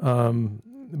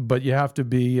 But you have to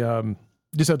be,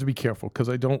 just have to be careful because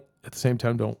at the same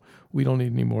time, we don't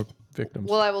need any more victims.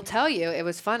 Well, I will tell you, it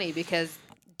was funny because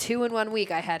 2 in 1 week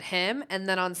I had him, and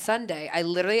then on Sunday I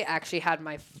literally actually had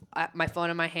my phone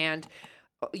in my hand,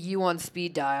 you on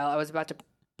speed dial. I was about to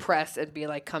press and be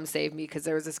like, "Come save me," because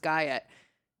there was this guy at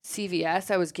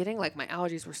CVS. I was getting like my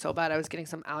allergies were so bad. I was getting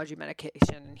some allergy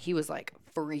medication, and he was like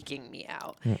freaking me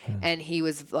out, and he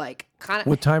was like kind of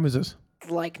What time is this?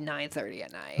 like 9:30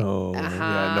 at night. Oh,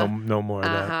 yeah, no more of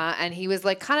that. And he was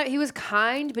like he was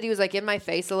kind, but he was like in my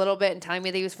face a little bit and telling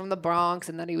me that he was from the Bronx,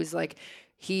 and then he was like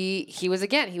he was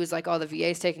like, oh, the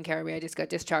VA's taking care of me. I just got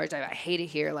discharged. I hate it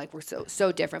here. Like we're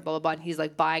so different, blah, blah, blah. And he's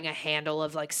like buying a handle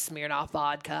of like Smirnoff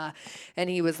vodka. And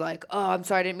he was like, oh, I'm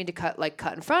sorry. I didn't mean to cut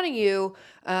in front of you.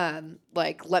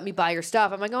 Like, let me buy your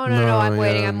stuff. I'm like, oh, no, I'm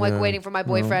waiting. I'm like waiting for my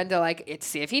boyfriend to like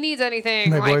see if he needs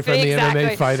anything. My like, boyfriend, the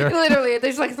MMA fighter. Literally,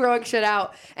 they're just like throwing shit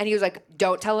out. And he was like,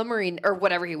 don't tell a Marine or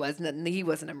whatever he was. And he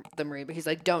wasn't the Marine, but he's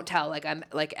like, don't tell. Like, I'm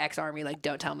like ex-Army. Like,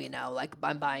 don't tell me no. Like,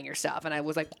 I'm buying your stuff. And I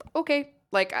was like, okay.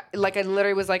 Like I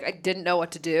literally was like, I didn't know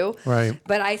what to do. Right.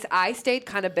 But I stayed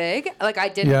kind of big. Like I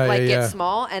didn't get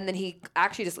small. And then he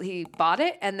actually he bought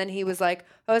it. And then he was like,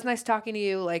 oh, it was nice talking to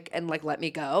you. Like, and like, let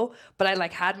me go. But I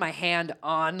like had my hand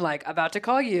on like about to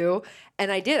call you.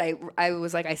 And I did. I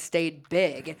was like, I stayed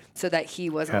big so that he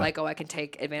wasn't like, oh, I can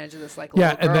take advantage of this. Like,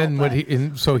 Yeah. little And girl.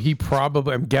 then so he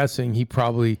probably, I'm guessing he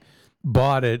probably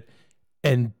bought it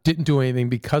and didn't do anything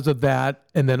because of that.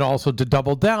 And then also to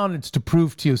double down, it's to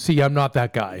prove to you, see, I'm not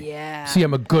that guy. Yeah. See,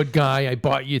 I'm a good guy. I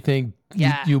bought you thing,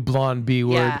 you blonde B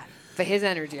word. Yeah. For his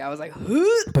energy, I was like,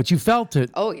 huh? But you felt it.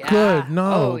 Oh, yeah. Good.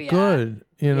 No, Oh, yeah. good.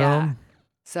 You know? Yeah.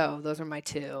 So those were my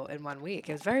 2 in 1 week.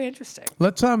 It was very interesting.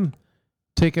 Let's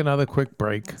take another quick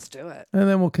break. Let's do it. And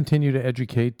then we'll continue to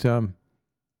educate Elaine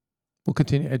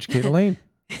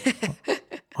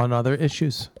on other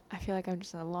issues. I feel like I'm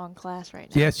just in a long class right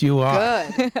now. Yes, you are.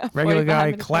 Good. Regular 45 guy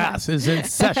minutes class is in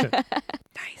session.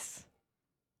 Nice.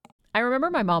 I remember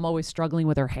my mom always struggling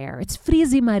with her hair. It's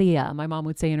frizzy Maria, my mom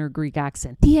would say in her Greek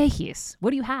accent. Diehis,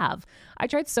 what do you have? I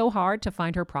tried so hard to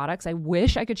find her products. I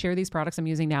wish I could share these products I'm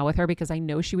using now with her because I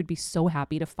know she would be so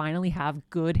happy to finally have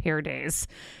good hair days.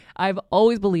 I've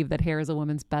always believed that hair is a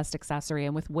woman's best accessory,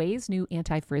 and with Ouai's new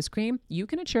anti-frizz cream, you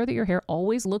can ensure that your hair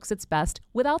always looks its best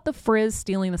without the frizz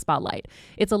stealing the spotlight.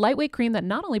 It's a lightweight cream that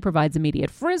not only provides immediate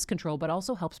frizz control, but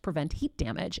also helps prevent heat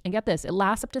damage. And get this, it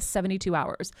lasts up to 72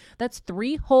 hours. That's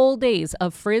 3 whole days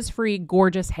of frizz-free,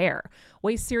 gorgeous hair.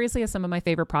 Ouai seriously has some of my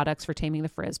favorite products for taming the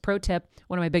frizz. Pro tip,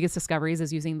 one of my biggest discoveries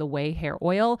is using the Ouai hair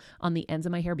oil on the ends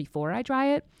of my hair before I dry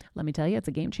it. Let me tell you, it's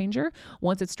a game changer.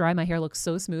 Once it's dry, my hair looks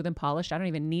so smooth and polished, I don't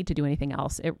even need to do anything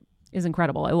else. It is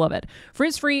incredible. I love it.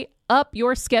 Frizz-free, up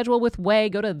your schedule with Ouai.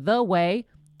 Go to the Ouai,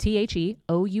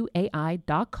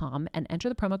 TheOuai.com, and enter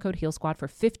the promo code Heal Squad for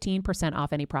 15%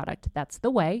 off any product. That's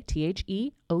the Ouai,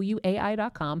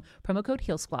 TheOuai.com, promo code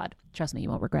Heal Squad. Trust me, you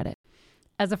won't regret it.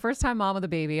 As a first-time mom of the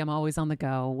baby, I'm always on the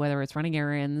go, whether it's running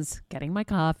errands, getting my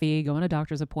coffee, going to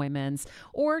doctor's appointments,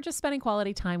 or just spending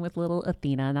quality time with little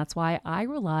Athena. And that's why I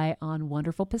rely on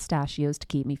Wonderful Pistachios to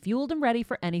keep me fueled and ready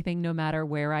for anything, no matter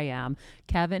where I am.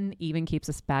 Kevin even keeps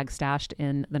a bag stashed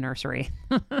in the nursery.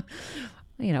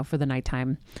 For the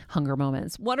nighttime hunger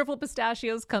moments. Wonderful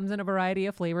Pistachios comes in a variety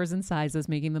of flavors and sizes,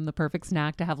 making them the perfect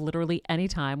snack to have literally any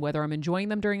time, whether I'm enjoying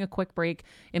them during a quick break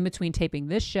in between taping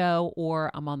this show or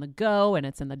I'm on the go and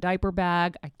it's in the diaper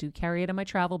bag. I do carry it in my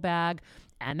travel bag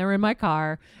and they're in my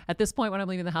car. At this point, when I'm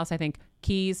leaving the house, I think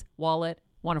keys, wallet,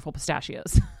 Wonderful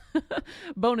Pistachios.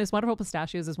 Bonus, Wonderful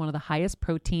Pistachios is one of the highest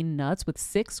protein nuts with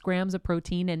 6 grams of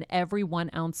protein in every 1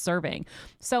 ounce serving.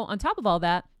 So on top of all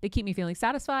that, they keep me feeling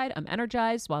satisfied. I'm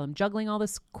energized while I'm juggling all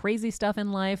this crazy stuff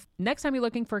in life. Next time you're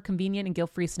looking for a convenient and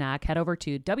guilt-free snack, head over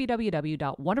to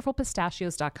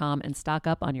www.wonderfulpistachios.com and stock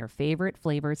up on your favorite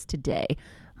flavors today,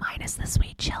 minus the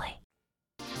sweet chili.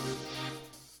 I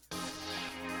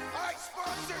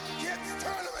sponsor kids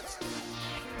tournaments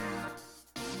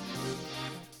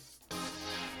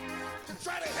to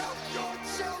try to help your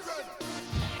children.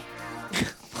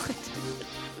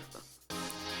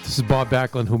 This is Bob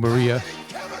Backlund, who Maria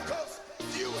Chemicals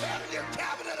do you have in your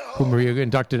cabinet at who home? Maria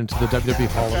inducted into the WWE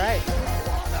Hall of Right.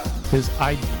 his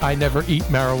I Never Eat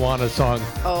Marijuana song.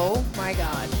 Oh my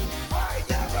God. I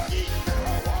never eat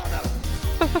marijuana.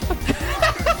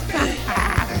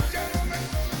 Gentlemen,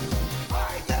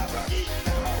 I never eat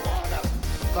marijuana.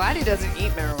 Glad he doesn't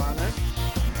eat marijuana.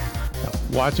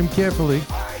 Watch him carefully.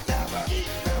 I never eat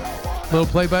marijuana. Little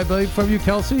play-by-play from you,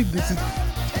 Kelsey. This is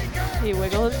He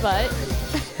wiggled his butt.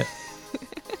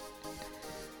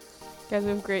 Guys, we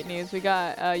have great news. We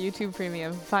got YouTube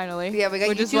Premium, finally. Yeah, we got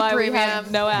which is YouTube why Premium. We have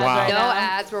no ads Wow. right No now.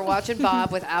 ads. We're watching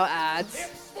Bob without ads.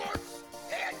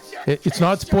 it's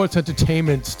not sports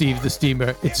entertainment, Steve the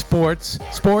Steamer. It's sports.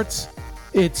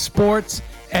 It's sports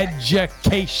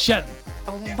education.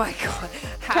 Oh my God.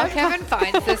 How Kevin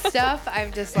finds this stuff,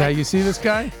 I'm just Now like, you see this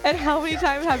guy? And how many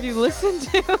times have you listened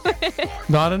to it?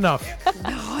 Not enough.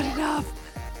 not enough.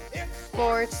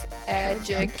 Sports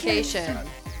education.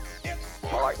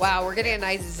 Wow, we're getting a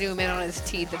nice zoom in on his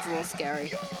teeth. It's a little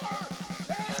scary.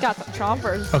 He's got some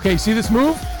chompers. Okay, see this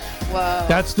move? Whoa.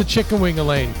 That's the chicken wing,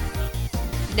 Elaine.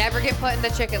 Never get put in the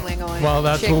chicken wing line. Well,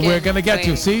 that's what we're going to get to.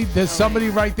 wing. See, there's somebody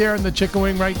right there in the chicken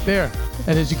wing right there.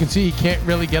 And as you can see, he can't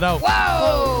really get out.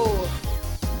 Whoa!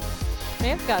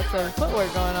 Man's got some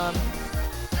footwork going on.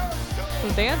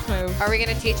 Some dance moves. Are we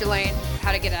going to teach Elaine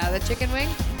how to get out of the chicken wing?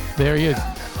 There he is.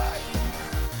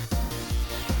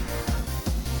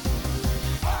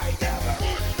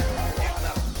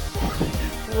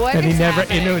 What And is he never,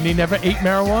 happening? and he never ate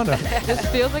marijuana. This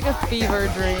feels like a fever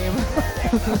dream.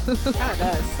 Kind of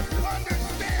does.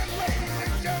 Understand, ladies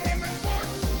and gentlemen,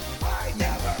 I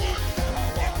never eat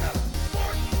marijuana.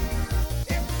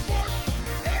 It's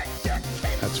sports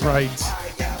education. That's right. I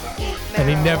never eat And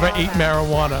he never ate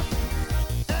marijuana.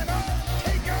 and I'll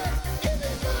take on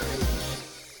anybody.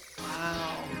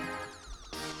 Wow.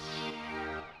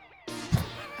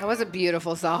 That was a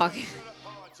beautiful song.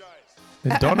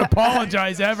 And don't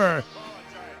apologize ever.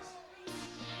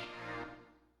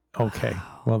 Okay.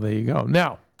 Well, there you go.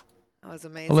 Now, That was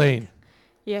amazing. Elaine,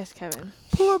 Yes, Kevin.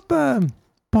 pull up Bob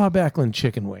Backlund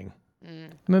chicken wing.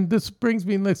 And then this brings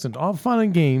me, listen, all fun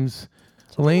and games.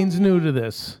 Elaine's new to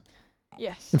this.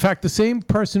 Yes. In fact, the same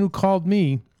person who called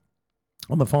me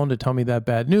on the phone to tell me that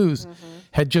bad news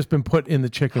had just been put in the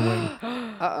chicken wing.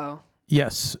 Uh-oh.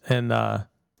 Yes. And And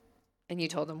you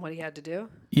told him what he had to do?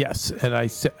 yes. And I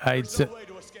said, Way to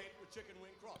escape with chicken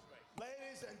wing crossbreed.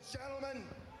 Ladies and gentlemen,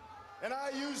 And I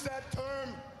use that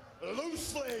term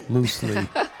loosely. Loosely.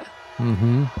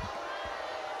 Mm-hmm.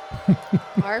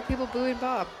 Why are people booing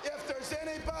Bob? If there's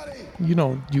anybody You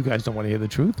know, you guys don't want to hear the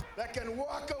truth. that can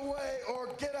walk away or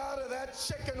get out of that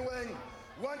chicken wing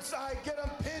once I get them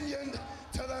pinioned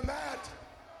to the mat,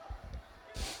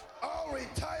 I'll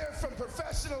retire from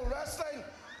professional wrestling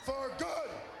for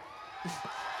good.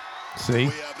 See?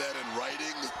 have that in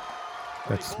writing.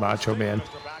 That's Macho Man.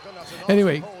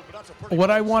 Anyway, what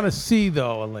I want to see,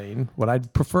 though, Elaine, what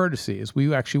I'd prefer to see is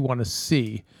we actually want to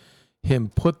see him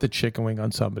put the chicken wing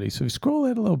on somebody. So you scroll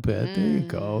it a little bit. There you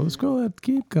go. Scroll it.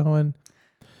 Keep going.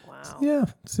 Wow. Yeah.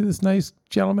 See, this nice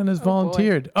gentleman has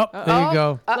volunteered. Oh, there you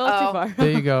go. A little too far.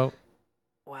 There you go.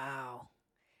 Wow.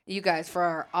 You guys, for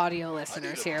our audio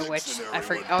listeners here, which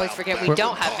always forget we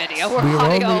don't have video. We're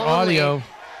only audio.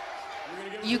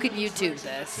 You can YouTube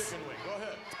this.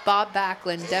 Bob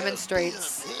Backlund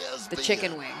demonstrates the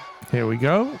chicken wing. Here we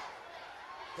go.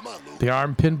 The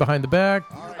arm pinned behind the back.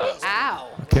 Ow.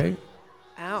 Okay.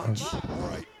 Ouch.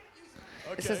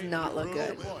 This does not look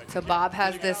good. So Bob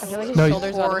has this I feel like his No,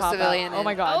 shoulders about poor to pop civilian. out. Oh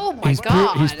my god. Oh my He's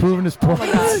god. he's proven his point.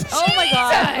 Oh my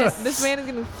god. Jesus. This man is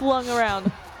getting flung around.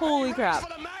 Holy crap. For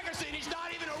the magazine, he's not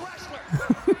even a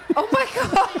wrestler. Oh my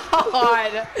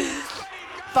god.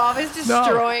 Bob is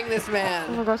destroying this Oh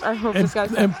man. my gosh, I hope And, this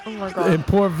guy's and, oh my god. and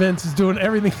poor Vince is doing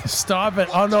everything to stop it.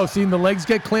 Oh no, seeing the legs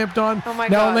get clamped on. Oh my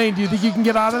now, God. Elaine, do you think you can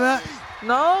get out of that?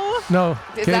 No. No.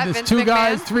 Is Okay, that there's Vince 2 McMahon?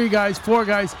 guys, 3 guys, 4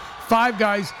 guys, 5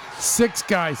 guys, 6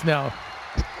 guys now.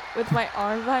 With my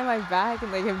arm behind my back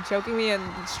and like him choking me and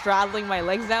straddling my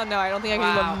legs down. No, I don't think I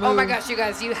can Wow. even move. Oh my gosh, you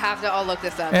guys, you have to all look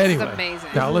this up. Anyway, This is amazing.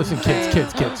 now listen,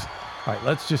 kids. All right,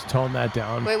 let's just tone that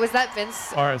down. Wait, was that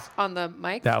Vince Or on the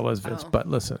mic? that was Vince, Oh. but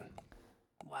listen,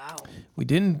 Wow. we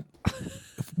didn't.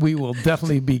 We will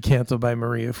definitely be canceled by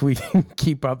Maria if we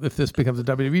keep up. If this becomes a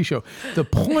WWE show, the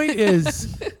point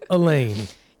is, Elaine,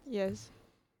 Yes.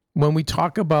 when we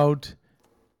talk about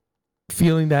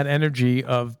feeling that energy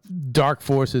of dark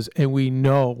forces and we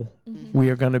know we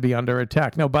are going to be under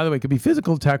attack. Now, by the way, it could be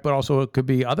physical attack, but also it could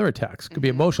be other attacks. It could be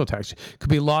emotional attacks. It could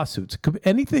be lawsuits. It could be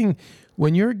anything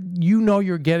when you're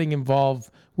getting involved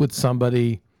with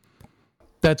somebody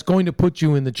that's going to put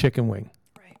you in the chicken wing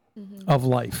of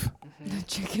life. The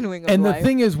chicken wing of And life. the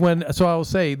thing is so I'll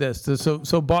say this.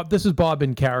 So Bob, this is Bob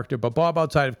in character, but Bob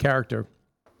outside of character,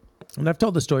 and I've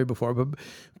told the story before, but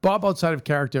Bob outside of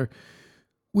character,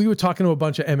 we were talking to a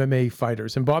bunch of MMA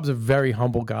fighters, and Bob's a very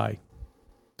humble guy.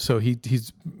 So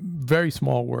he's very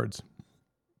small words.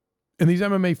 And these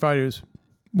MMA fighters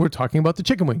were talking about the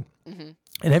chicken wing.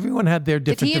 And everyone had their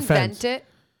Did different he defense. invent it?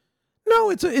 No,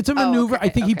 it's a maneuver. okay, I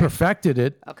think he okay. perfected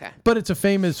it. Okay. But it's a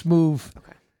famous move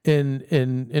Okay.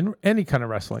 in any kind of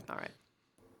wrestling. All right.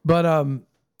 But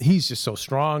he's just so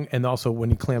strong, and also when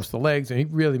he clamps the legs, and he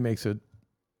really makes it.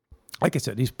 Like I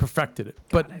said, he's perfected it.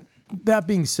 But that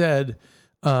being said,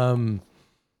 when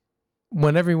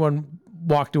everyone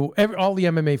walked away, all the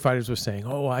MMA fighters were saying,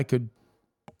 "Oh, I could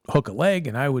hook a leg,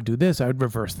 and I would do this, I would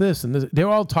reverse this," and this. They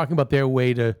were all talking about their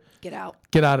way to Get out.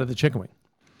 get out of the chicken wing.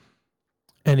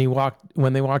 And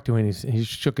when they walked away, and he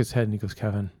shook his head and he goes,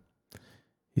 "Kevin,"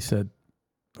 he said,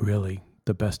 "really,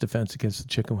 the best defense against the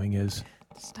chicken wing is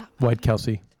White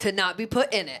Kelsey. To not be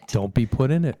put in it. Don't be put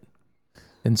in it."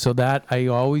 And so that I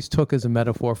always took as a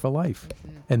metaphor for life.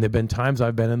 And there've been times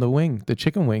I've been in the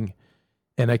chicken wing,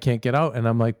 and I can't get out. And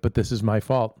I'm like, but this is my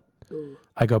fault.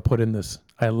 I got put in this.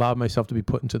 I allowed myself to be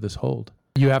put into this hold.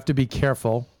 You have to be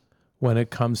careful when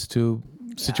it comes to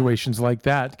situations like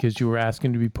that, because you were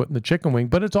asking to be put in the chicken wing.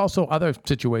 But it's also other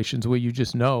situations where you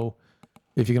just know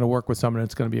if you're going to work with someone,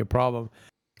 it's going to be a problem.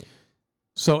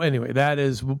 So anyway, that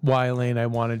is why, Elaine, I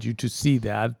wanted you to see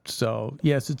that. So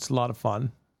yes, it's a lot of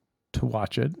fun to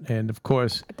watch it. And of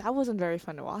course, That wasn't very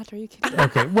fun to watch. Are you kidding?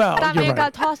 okay, well, That you're man got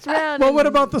right. tossed around. Well, what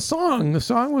and about the song? The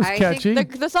song was I think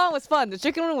catchy. the song was fun. The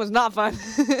chicken wing was not fun.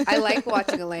 I like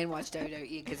watching Elaine watch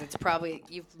WWE because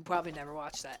you've probably never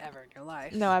watched that ever in your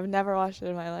life. No, I've never watched it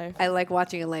in my life. I like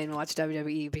watching Elaine watch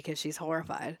WWE because she's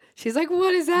horrified. She's like,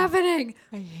 "What is happening?"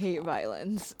 I hate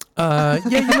violence. Yeah,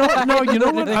 you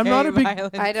know what? I'm not a big.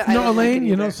 Violence. I don't No, like it Elaine,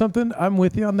 you know either. something? I'm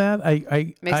with you on that.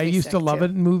 I Makes me used to sick, love too.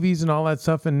 it in movies and all that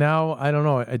stuff, and now I don't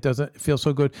know. It doesn't feel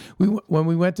so good. When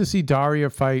we went to see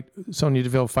Daria fight Sonya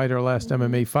Deville fight her last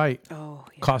MMA fight, Oh,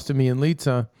 yeah. Costa Me and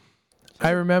Litsa, I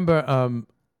remember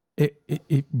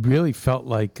it really felt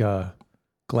like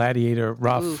Gladiator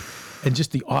rough, and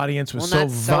just the audience was Well, so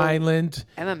that's so- violent.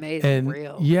 MMA is And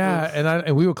real. yeah, Oof.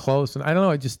 and we were close, and I don't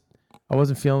know. I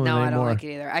wasn't feeling No, it I anymore. don't like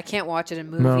it either. I can't watch it in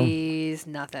movies,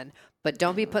 nothing. But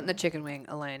don't be put in the chicken wing,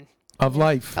 Elaine, Of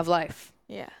life. of life.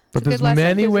 Yeah. But It's a there's good lesson.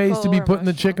 many ways to be Physical or put in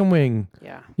the emotional. chicken wing.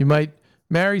 Yeah. You might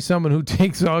marry someone who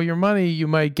takes all your money. You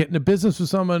might get into business with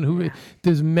someone who.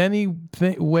 There's many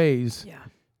ways Yeah.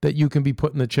 that you can be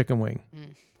put in the chicken wing.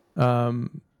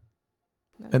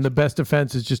 And the best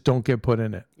defense is just don't get put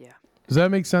in it. Yeah. Does that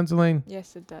make sense, Elaine?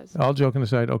 Yes, it does. All joking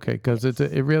aside, okay, because it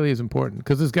really is important.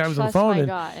 Because this guy was on the Trust phone my and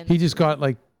gut and- he just got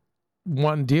like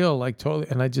one deal, like totally.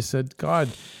 And I just said, God,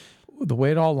 the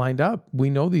way it all lined up, we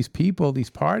know these people, these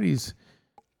parties.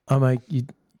 I'm like,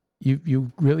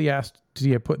 you really asked to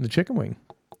get put in the chicken wing,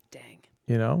 Dang.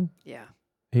 you know? Yeah.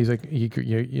 He's like,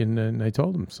 and I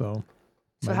told him so.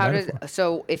 So my how metaphor.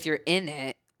 so if you're in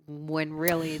it, when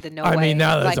really the no I way. mean,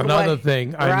 now that's like, another what-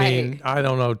 thing. I Right. mean, I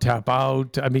don't know, tap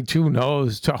out. I mean, who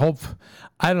knows? To hope,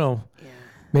 I don't know. Yeah.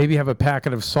 Maybe have a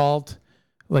packet of salt,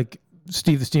 like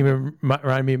Steve the Steamer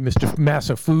remind me of Mr.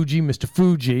 Masafuji, Mr.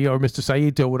 Fuji, or Mr.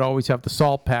 Saito would always have the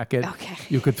salt packet. Okay.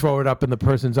 You could throw it up in the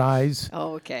person's eyes.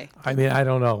 Oh, okay. I mean, I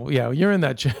don't know. Yeah, you're in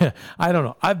that. I don't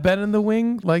know. I've been in the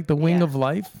wing, like the wing Yeah. of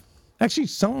life. Actually,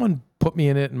 someone put me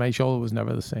in it, and my shoulder was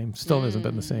never the same. Still hasn't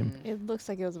been the same. It looks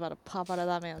like it was about to pop out of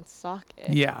that man's socket.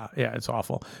 Yeah, it's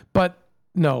awful. But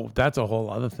no, that's a whole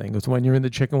other thing. It's when you're in the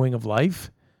chicken wing of life.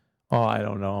 Oh, I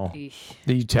don't know.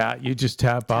 Eesh. You just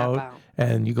tap out, out.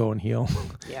 and you go and heal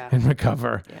Yeah. and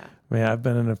recover. Yeah. Yeah, I've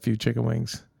been in a few chicken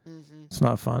wings. Mm-hmm. It's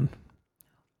not fun.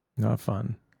 Not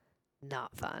fun.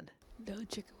 Not fun. No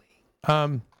chicken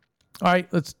wing. All right,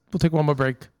 we'll take one more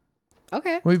break.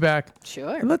 Okay. We'll be back.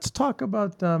 Sure. And let's talk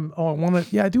about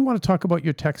I do want to talk about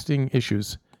your texting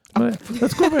issues.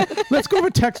 Let's go over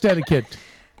text etiquette.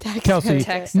 Kelsey.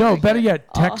 Text No, etiquette. better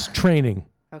yet, text training.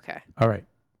 Okay. All right.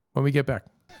 When we get back.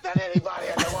 Than anybody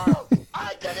in the world.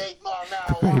 I can eat more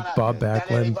marijuana. Bob than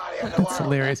Backlund. anybody in the That's world.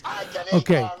 hilarious. I can eat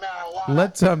Okay, more marijuana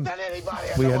let's, than anybody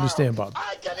in we the understand, world. Bob.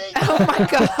 I can eat Oh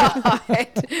my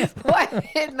God. What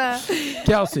in the?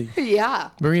 Kelsey, Yeah.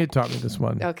 Maria taught me this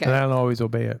one. Okay. And I don't always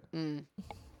obey it.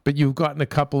 But you've gotten a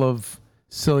couple of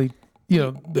silly,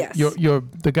 Yes. you're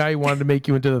the guy who wanted to make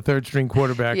you into the third string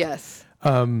quarterback. Yes.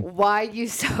 Why you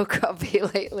so grumpy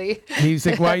lately? He's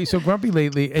like, why are you so grumpy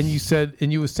lately? And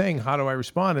you were saying, how do I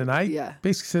respond? And I Yeah.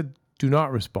 basically said, do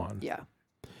not respond. Yeah.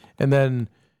 And then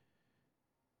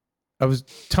I was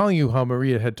telling you how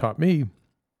Maria had taught me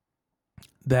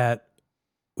that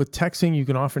with texting, you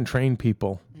can often train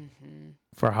people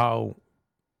for how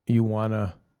you want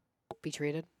to. Be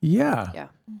treated. Yeah. Yeah.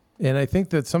 And I think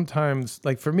that sometimes,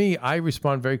 like for me, I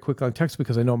respond very quickly on text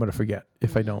because I know I'm going to forget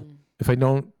if I don't. If I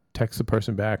don't text the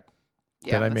person back,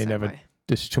 Yeah. then I the may same never. way.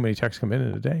 There's too many texts come in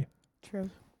a day. True.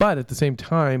 But at the same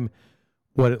time,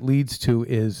 what it leads to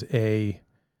is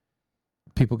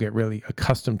people get really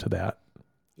accustomed to that.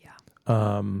 Yeah.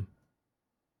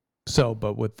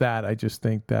 But with that, I just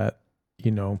think that, you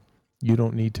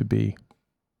don't need to be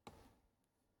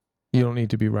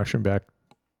rushing back.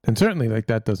 And certainly like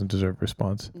that doesn't deserve a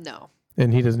response. No.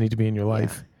 And he doesn't need to be in your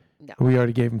life. No. We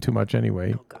already gave him too much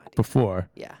anyway Oh God. before.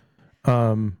 Yeah.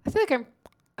 Um, I feel like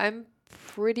I'm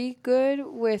pretty good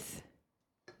with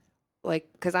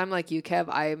because I'm like you, Kev.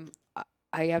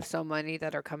 I have so many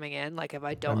that are coming in. Like if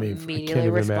I don't mean, I can't immediately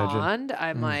even imagine. respond,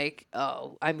 I'm like,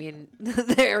 oh, I mean,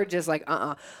 they're just like,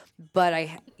 But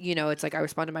it's like I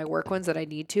respond to my work ones that I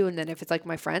need to, and then if it's like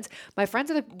my friends are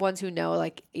the ones who know,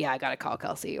 like, yeah, I gotta call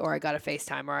Kelsey, or I gotta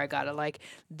FaceTime, or I gotta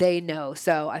they know.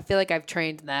 So I feel like I've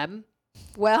trained them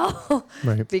well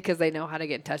Right. because they know how to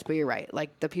get in touch. But you're right,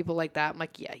 like the people like that, I'm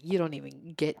like, yeah, you don't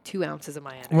even get 2 ounces of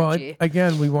my energy. well,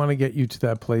 again, we want to get you to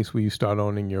that place where you start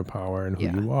owning your power and who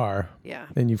Yeah. you are. yeah,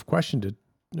 And you've questioned it,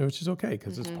 which is okay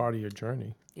because it's part of your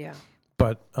journey. yeah.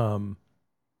 But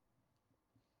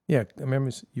yeah, I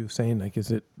remember you saying, like,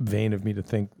 is it vain of me to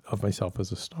think of myself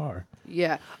as a star?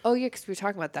 Yeah. Oh, yeah. Because we were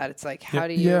talking about that. It's like, how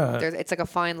do you? yeah. It's like a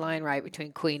fine line, right,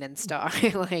 between queen and star.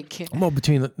 Like, Well,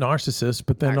 between the narcissist,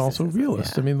 but then also Narcissism,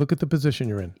 realist. yeah. I mean, look at the position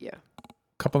you're in. yeah, A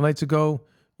couple nights ago,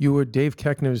 you were Dave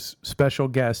Keckner's special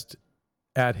guest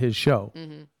at his show.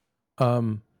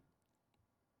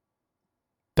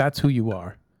 That's who you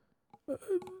are.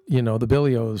 The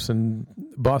Billy O's and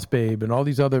Boss Babe and all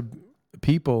these other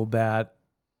people that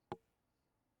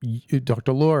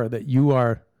Dr. Laura, that you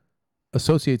are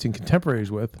associates and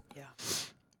contemporaries with. Yeah.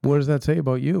 What does that say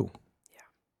about you? Yeah.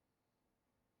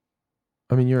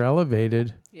 I mean, you're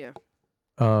elevated. yeah,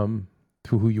 To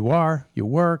who you are, your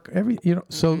work,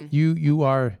 so you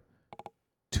are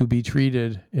to be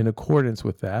treated in accordance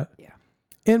with that. Yeah.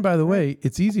 And by the way,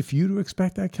 it's easy for you to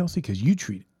expect that, Kelsey, because you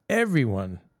treat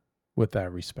everyone with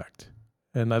that respect.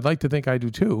 And I'd like to think I do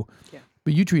too. Yeah.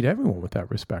 But you treat everyone with that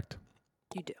respect.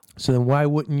 you do So then why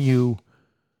wouldn't you?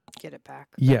 get it back.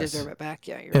 Yes. Deserve it back.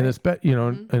 Yeah, you're And right.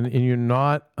 it's and you're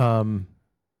not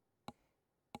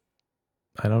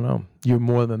I don't know. You're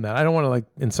more than that. I don't want to like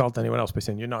insult anyone else by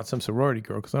saying you're not some sorority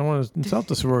girl because I don't want to insult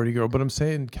the sorority girl. But I'm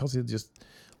saying, Kelsey, just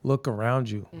look around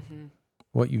you,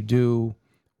 what you do,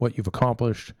 what you've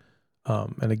accomplished,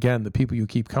 and again, the people you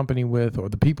keep company with, or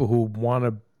the people who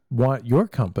want your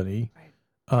company.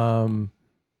 Right.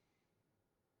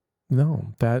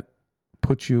 No, that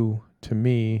puts you, to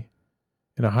me,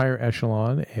 in a higher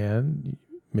echelon and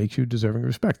makes you deserving of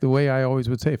respect. The way I always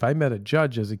would say, if I met a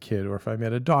judge as a kid, or if I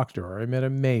met a doctor, or I met a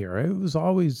mayor, it was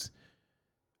always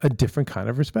a different kind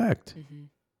of respect.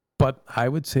 But I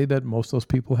would say that most of those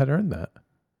people had earned that.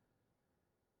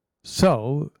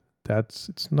 So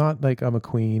it's not like I'm a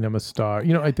queen, I'm a star.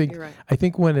 You know, I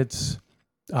think when it's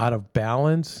out of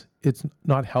balance, it's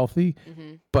not healthy.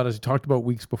 But as I talked about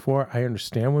weeks before, I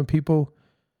understand when people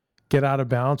get out of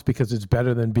balance because it's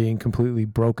better than being completely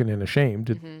broken and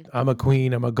ashamed. I'm a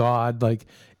queen, I'm a god. Like,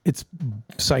 it's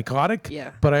psychotic,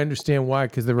 but I understand why,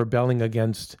 because they're rebelling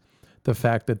against the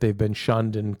fact that they've been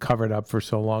shunned and covered up for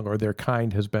so long, or their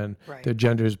kind has been, their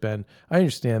gender has been. I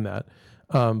understand that.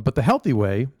 But the healthy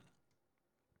way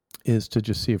is to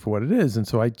just see it for what it is. And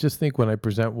so I just think when I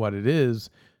present what it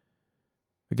is,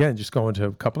 again, just going to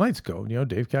a couple nights ago, you know,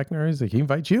 Dave Keckner is like, he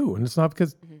invites you, and it's not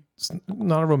because it's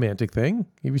not a romantic thing.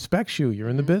 He respects you. You're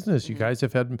in the business. You guys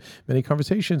have had many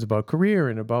conversations about career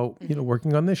and about, you know,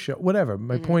 working on this show, whatever.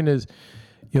 My point is,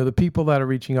 you know, the people that are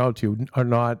reaching out to you are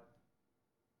not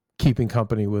keeping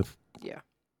company with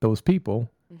those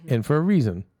people, and for a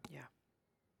reason.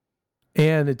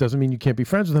 And it doesn't mean you can't be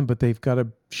friends with them, but they've got to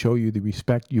show you the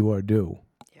respect you are due.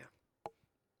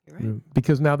 You're right.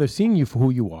 Because now they're seeing you for who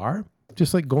you are.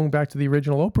 Just like going back to the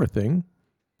original Oprah thing.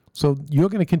 So you're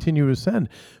going to continue to ascend.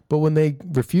 But when they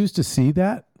refuse to see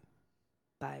that,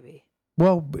 Baby.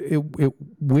 well, it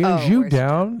wears you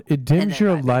down. It dims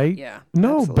your light.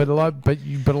 No, absolutely.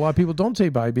 but a lot of people don't say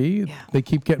bye B. They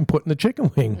keep getting put in the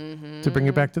chicken wing to bring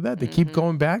it back to that. They keep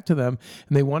going back to them,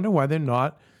 and they wonder why they're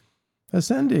not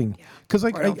ascending. Because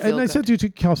I said to you,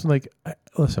 Kelson, like,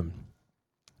 listen,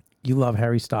 you love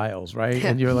Harry Styles, right?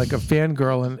 And you're like a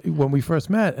fangirl. And when we first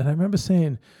met, and I remember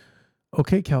saying,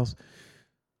 okay, Kels,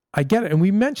 I get it. And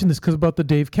we mentioned this because about the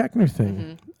Dave Keckner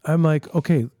thing. I'm like,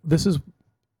 okay, this is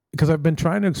because I've been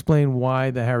trying to explain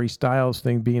why the Harry Styles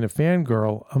thing, being a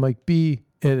fangirl, I'm like, be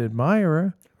an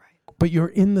admirer, but you're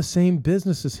in the same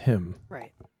business as him.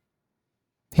 Right.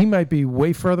 He might be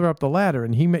way further up the ladder,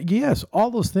 and he may, yes,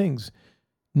 all those things.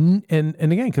 And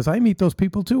again, because I meet those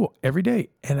people too every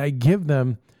day, and I give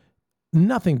them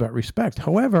nothing but respect.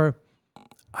 However,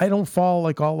 I don't fall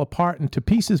like all apart into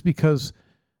pieces because,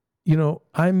 you know,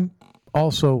 I'm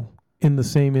also in the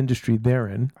same industry they're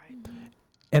in.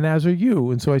 And as are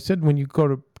you. And so I said, when you go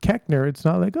to Keckner, it's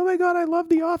not like, oh my God, I love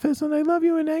The Office and I love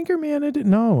you in Anchorman.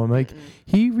 No, I'm like,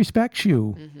 he respects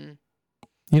you.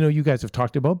 You know, you guys have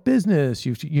talked about business.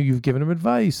 You've given him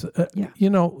advice. You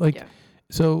know, like,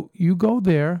 so you go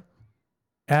there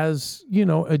as, you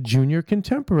know, a junior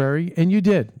contemporary, and you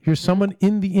did. You're someone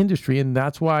in the industry, and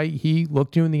that's why he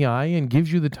looked you in the eye and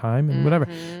gives you the time and whatever.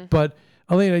 But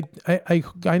Elaine,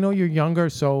 I know you're younger,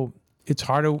 so it's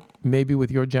harder maybe with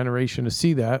your generation to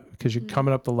see that because you're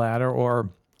coming up the ladder,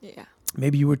 or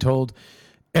maybe you were told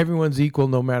everyone's equal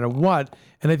no matter what.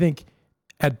 And I think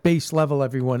at base level,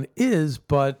 everyone is,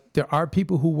 but there are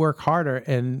people who work harder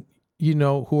and, you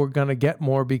know, who are going to get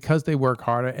more because they work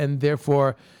harder and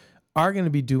therefore are going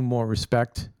to be due more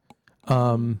respect.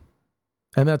 And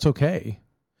that's okay.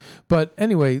 But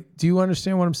anyway, do you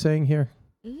understand what I'm saying here?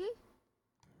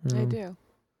 I do.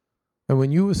 And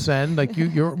when you ascend, like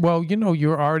you're well, you know,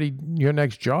 you're already, your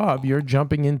next job, you're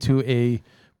jumping into a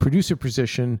producer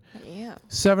position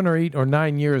 7 or 8 or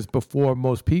 9 years before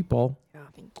most people.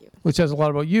 Thank you. Which says a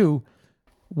lot about you.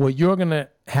 What you're going to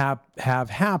have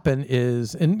happen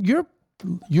is, and you're,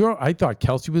 I thought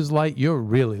Kelsey was light. You're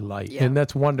really light. And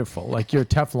that's wonderful. Like, you're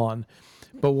Teflon.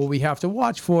 But what we have to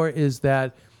watch for is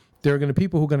that there are going to be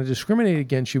people who are going to discriminate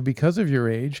against you because of your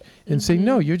age and say,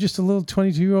 no, you're just a little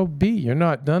 22-year-old B. You're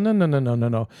not.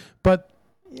 No. But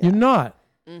you're not.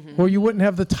 Or you wouldn't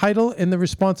have the title and the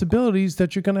responsibilities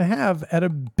that you're going to have at a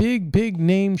big, big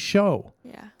name show.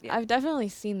 I've definitely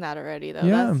seen that already, though.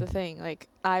 That's the thing. Like,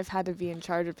 I've had to be in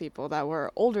charge of people that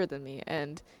were older than me,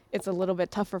 and it's a little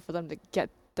bit tougher for them to get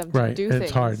them to do things.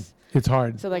 It's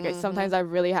hard. So, like, sometimes I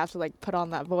really have to, like, put on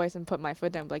that voice and put my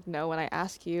foot down. Like, no, when I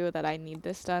ask you that I need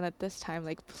this done at this time,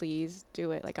 like, please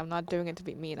do it. Like, I'm not doing it to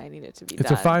be mean. I need it to be done.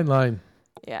 It's a fine line.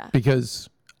 Yeah. Because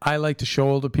I like to show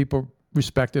older people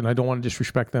respect, and I don't want to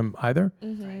disrespect them either.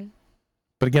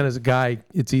 But again, as a guy,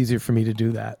 it's easier for me to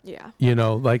do that. Yeah. You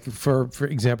know, like for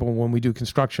example, when we do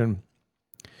construction,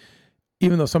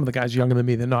 even though some of the guys are younger than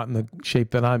me, they're not in the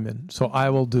shape that I'm in. So I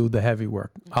will do the heavy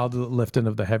work. I'll do the lifting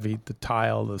of the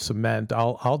tile, the cement.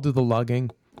 I'll do the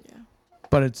lugging. Yeah.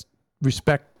 But it's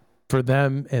respect for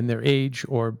them and their age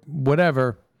or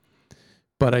whatever.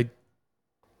 But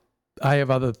I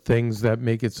have other things that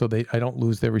make it so I don't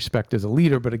lose their respect as a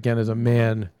leader. But again, as a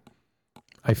man,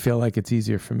 I feel like it's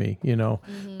easier for me, you know.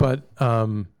 But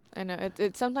I know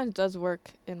it sometimes does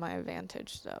work in my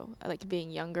advantage though. I like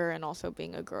being younger and also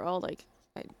being a girl. Like,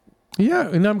 yeah,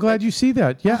 and I'm glad you see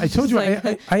that. Yeah, I told you like,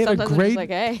 I had a sometimes I'm great just like,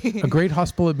 hey. a great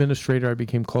hospital administrator I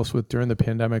became close with during the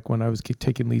pandemic when I was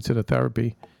taking leads to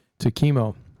therapy to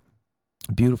chemo.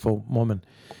 Beautiful woman,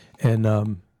 and I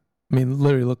mean,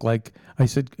 literally looked like, I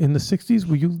said, in the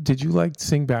 60s, did you like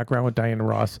sing background with Diana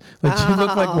Ross? Like, she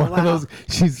looked like one of those.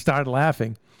 She started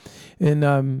laughing,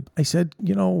 and I said,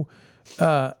 you know,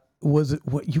 was it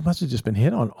what you must have just been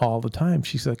hit on all the time?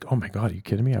 She's like, oh my God, are you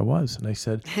kidding me? I was. And I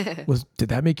said, did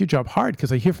that make your job hard?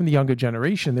 Because I hear from the younger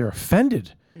generation, they're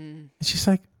offended. And she's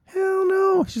like, hell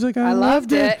no. She's like, I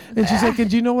loved it. And she's like, and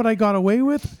do you know what I got away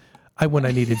with? When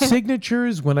I needed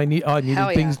signatures, when I needed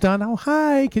things done. Oh,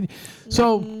 hi.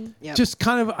 Just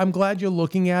kind of, I'm glad you're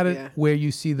looking at it where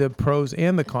you see the pros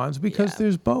and the cons, because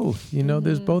there's both, you know,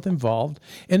 there's both involved,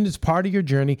 and it's part of your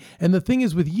journey. And the thing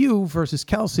is with you versus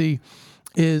Kelsey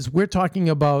is we're talking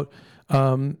about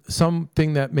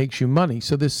something that makes you money.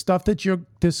 So this stuff you're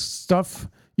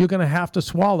going to have to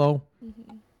swallow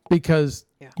because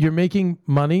you're making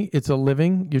money. It's a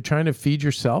living. You're trying to feed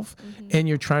yourself and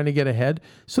you're trying to get ahead.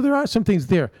 So there are some things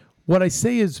there. What I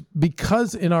say is,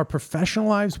 because in our professional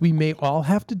lives, we may all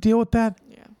have to deal with that.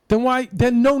 Yeah.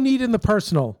 Then no need in the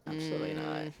personal. Absolutely not.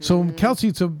 So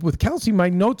with Kelsey, my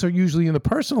notes are usually in the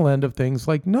personal end of things.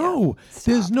 Like, no,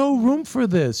 there's no room for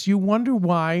this. You wonder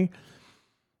why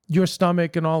your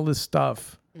stomach and all this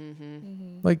stuff.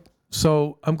 Like,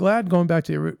 so I'm glad, going back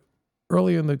to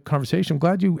earlier in the conversation, I'm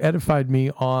glad you edified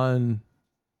me on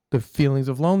the feelings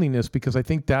of loneliness, because I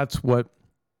think that's what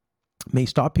may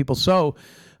stop people. So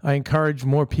I encourage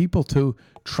more people to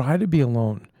try to be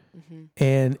alone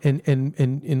and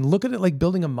look at it like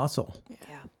building a muscle.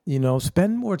 You know,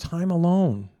 spend more time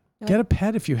alone. Get a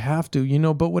pet if you have to, you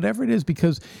know, but whatever it is,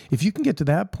 because if you can get to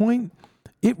that point,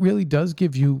 it really does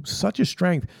give you such a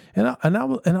strength. And I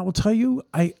will tell you,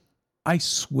 I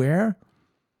swear,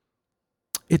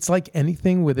 it's like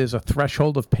anything where there's a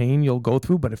threshold of pain you'll go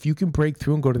through, but if you can break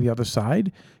through and go to the other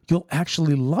side, you'll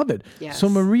actually love it. Yes. So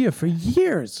Maria, for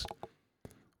years,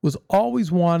 was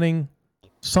always wanting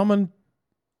someone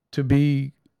to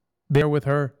be there with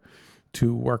her,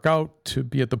 to work out, to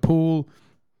be at the pool,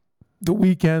 the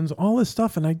weekends, all this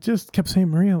stuff. And I just kept saying,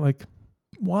 Maria, like,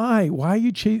 why? Why are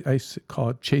you call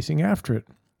it chasing after it.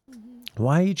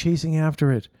 Why are you chasing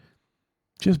after it?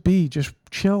 Just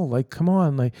chill. Like, come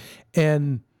on. Like,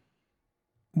 and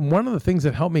one of the things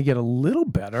that helped me get a little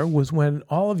better was when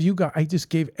all of you I just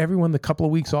gave everyone the couple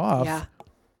of weeks off,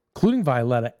 including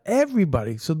Violetta,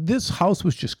 everybody. So this house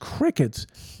was just crickets.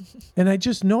 And I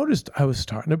just noticed I was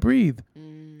starting to breathe.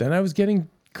 Then I was getting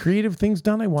creative things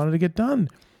done I wanted to get done.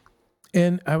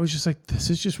 And I was just like,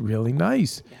 this is just really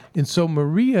nice. And so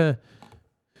Maria,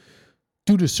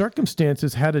 due to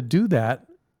circumstances, had to do that.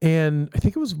 And I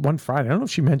think it was one Friday. I don't know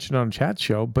if she mentioned it on a chat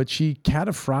show, but she had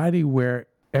a Friday where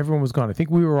everyone was gone. I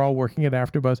think we were all working at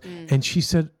AfterBuzz. And she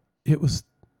said it was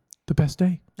the best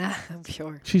day. I'm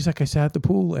sure. She's like, I sat at the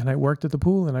pool and I worked at the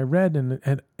pool and I read and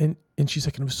she's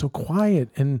like, and it was so quiet.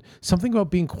 And something about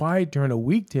being quiet during a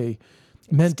weekday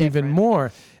meant even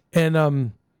more.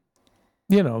 And,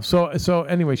 you know, so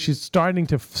anyway, she's starting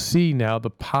to see now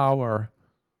the power,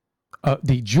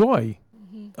 the joy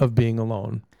of being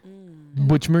alone,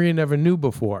 which Maria never knew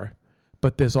before,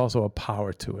 but there's also a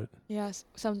power to it. Yes.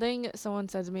 Something someone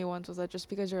said to me once was that just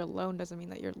because you're alone doesn't mean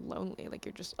that you're lonely. Like,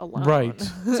 you're just alone. Right. So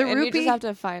and you Rupi, just have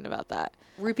to find about that.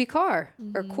 Rupi Kaur,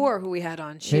 or Kaur, who we had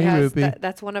on. She Hey, has Rupi.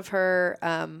 that's one of her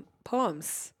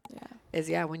poems. Yeah. Is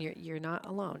when you're not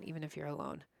alone, even if you're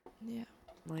alone. Yeah.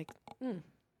 I'm like,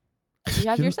 You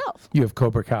have yourself. You have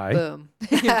Cobra Kai. boom.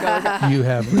 You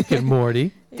have Rick and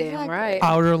Morty. Damn Exactly. right.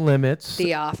 Outer Limits.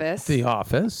 The Office. The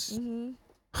Office.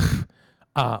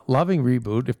 Loving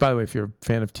Reboot. By the way, if you're a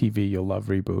fan of TV, you'll love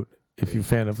Reboot. If you're a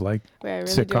fan of like Wait, I really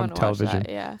do sitcom wanna watch television, that,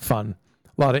 yeah. fun.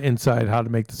 A lot of insight how to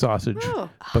make the sausage,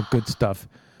 but good stuff.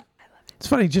 It's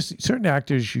funny, just certain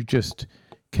actors you just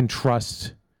can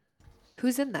trust.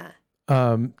 Who's in that?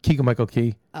 Keegan-Michael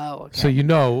Key. Oh, okay. So you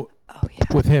know, Oh yeah.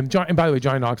 with him, and by the way,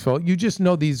 Johnny Knoxville, you just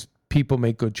know these people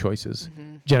make good choices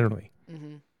generally.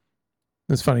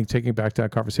 It's funny, taking back to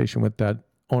that conversation with that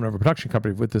owner of a production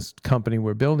company, with this company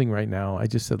we're building right now. I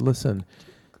just said, listen,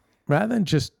 rather than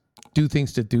just do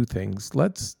things to do things.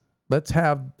 Let's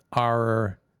have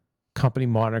our company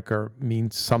moniker mean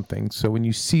something. So when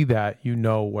you see that, you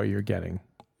know what you're getting.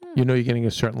 You know you're getting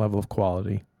a certain level of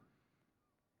quality.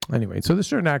 Anyway, so there's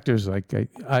certain actors like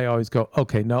I always go,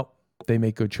 okay, no, they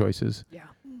make good choices. Yeah.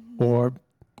 Or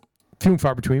few and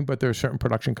far between, but there are certain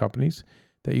production companies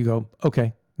that you go,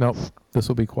 okay, no, this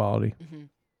will be quality. Mm-hmm.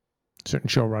 Certain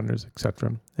showrunners,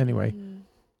 etc. Anyway,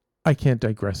 I can't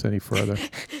digress any further.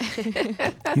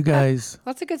 You guys,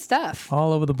 Lots of good stuff.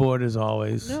 all over the board as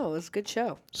always. No, it was a good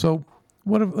show. So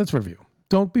let's review.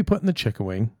 Don't be putting the chicken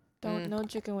wing, No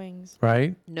chicken wings.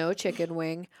 right? No chicken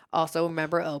wing. Also,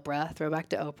 remember Oprah. Throwback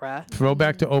to Oprah. Throw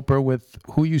back to Oprah with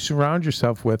who you surround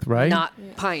yourself with, right? Not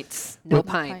pints. No Well,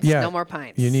 pints. yeah. No more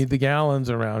pints. You need the gallons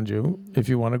around you if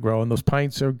you want to grow, and those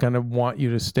pints are going to want you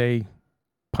to stay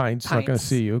pints. Not going to Pints.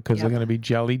 see you because they're Yep. going to be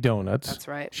jelly donuts. That's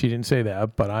right. She didn't say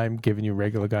that, but I'm giving you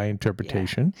regular guy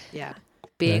interpretation. Yeah.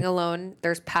 Being Right. alone,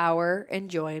 there's power and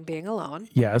joy in being alone.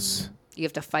 Yes. You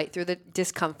have to fight through the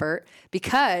discomfort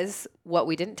because what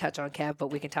we didn't touch on, Kev, but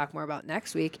we can talk more about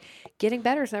next week, getting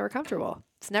better is never comfortable.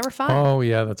 It's never fun. Oh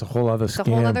yeah, that's a whole other It's a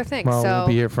scam. whole other thing. Well, we'll So-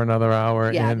 be here for another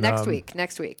hour. yeah, and, next week.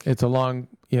 Next week. It's a long,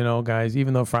 guys.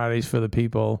 Even though Friday's for the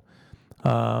people,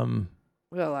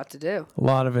 We got a lot to do. a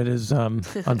lot of it is,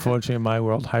 unfortunately, in my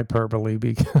world, hyperbole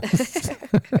because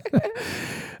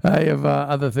I have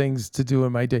other things to do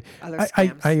in my day. Other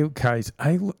Guys,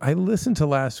 I listened to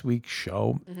last week's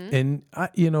show, and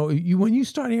when you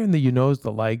start hearing the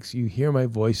the likes, you hear my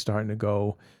voice starting to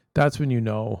go. That's when you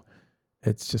know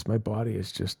it's just my body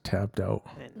is just tapped out.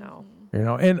 I know.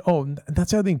 And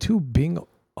that's the other thing too. Being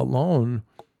alone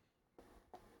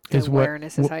The is what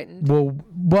awareness is heightened. will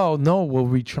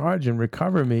recharge and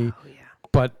recover me. Oh, yeah.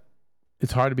 But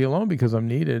it's hard to be alone because I'm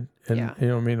needed, and Yeah. you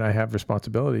know what I mean. I have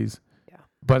responsibilities. Yeah.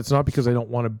 But it's not because I don't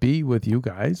want to be with you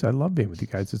guys. I love being with you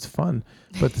guys. It's fun.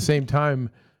 But at the same time,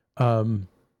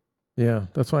 yeah,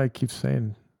 that's why I keep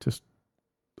saying just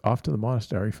off to the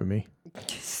monastery for me.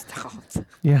 Stop.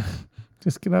 Yeah.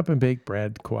 Just get up and bake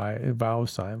bread, quiet, vow of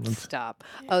silence. Stop.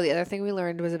 Oh, the other thing we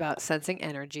learned was about sensing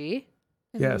energy.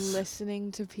 And Yes.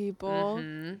 listening to people.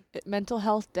 Mhm. Mental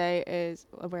Health Day is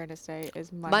Awareness Day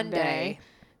is Monday. Monday.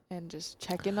 And just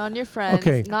check in on your friends.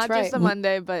 Okay. Not That's just a right.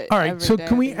 Monday, but All right. every So day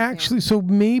can that we you actually, so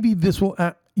maybe this will,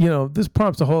 this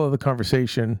prompts a whole other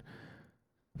conversation.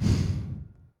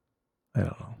 I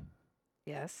don't know.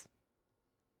 Yes.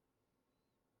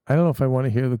 I don't know if I want to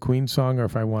hear the Queen song or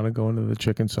if I want to go into the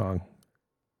chicken song.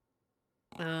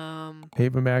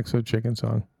 Ava Max or chicken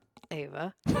song.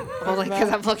 Ava. Only because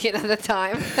I'm looking at the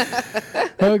time.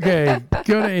 Okay,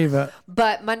 go to Ava.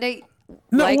 But Monday,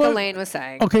 No, like what- Elaine was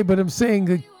saying. Okay, but I'm saying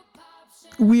that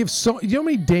we have you know how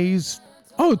many days?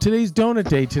 Oh, today's donut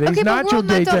day. Today's Okay, but nacho World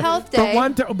day. Mental Health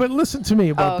Day. But listen to me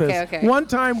about Oh, okay, this. okay. One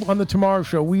time on the Tomorrow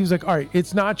Show, we was like, all right,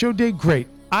 it's nacho day. Great.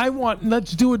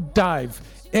 Let's do a dive.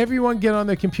 Everyone get on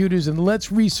their computers and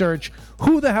let's research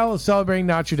who the hell is celebrating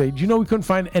Nacho Day. Do you know we couldn't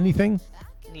find anything?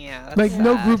 Yeah. That's Like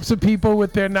no sad. groups of people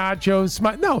with their nachos.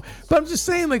 No, but I'm just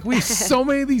saying, like we have so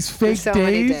many of these fake so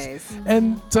many days, days.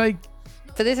 and it's like,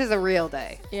 So this is a real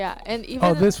day. Yeah, and even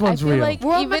Oh, this one's I feel real. Like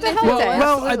World even Mental if Health it Day. was-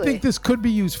 I Absolutely. think this could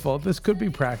be useful. This could be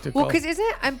practical. Well, because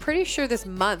I'm pretty sure this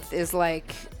month is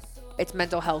like, it's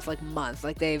mental health like month.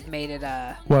 Like they've made it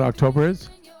What October is?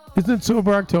 Isn't it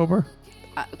Sober October?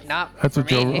 not. That's for what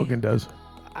Joe me. Rogan does.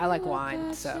 I like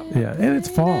wine, so. Yeah, and it's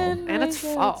fall. And it's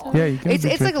fall. Yeah, you gotta It's be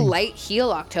like a drinking. light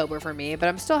heel October for me, but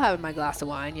I'm still having my glass of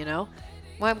wine, you know?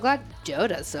 Well, I'm glad Joe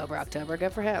does sober October.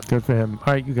 Good for him. Good for him.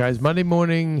 All right, you guys. Monday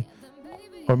morning,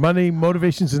 or Monday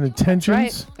motivations and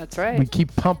intentions. That's right. We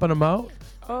keep pumping them out.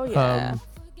 Oh yeah.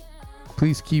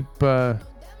 Please keep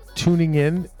tuning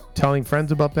in, telling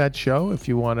friends about that show if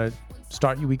you want to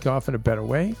start your week off in a better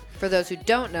way. For those who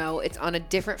don't know, it's on a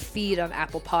different feed on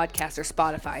Apple Podcasts or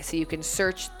Spotify, so you can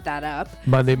search that up.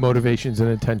 Monday motivations and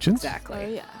intentions. Exactly. Oh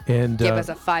yeah. And Give us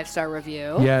a 5-star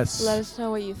review. yes. Let us know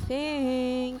what you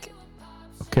think.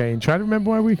 Okay, and try to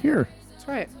remember why we're here. That's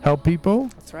right. Help people,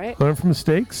 That's right. learn from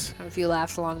mistakes. Have a few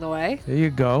laughs along the way. There you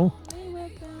go.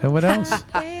 And what else?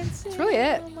 That's really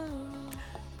it.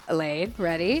 Elaine,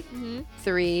 ready?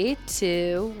 3,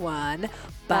 2, 1. Bye,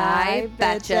 Bye,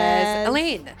 betches. bitches.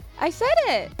 Elaine, I said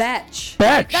it. betch.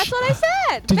 Betch. That's what I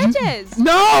said. Did you- Bitches.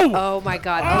 No! Oh my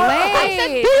God, I said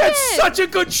Elaine! We had bitches. such a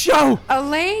good show.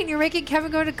 Elaine, you're making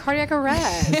Kevin go to cardiac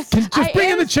arrest. Can just I bring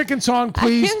in am- the chicken song,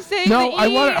 please. am saying No, the I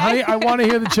want E. to, honey. I want to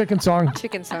hear the chicken song.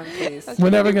 Chicken song, please. We're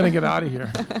never gonna get out of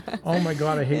here. Oh my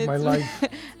God, I hate my life.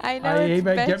 I know. I hate it's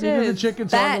my. Get me to the bitches. chicken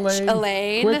song, Betch, Elaine.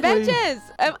 Elaine. Quickly. Bitches.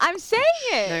 I'm saying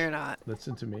it. No, you're not.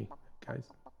 Listen to me, guys.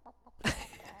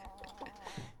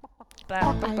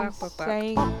 I'm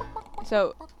saying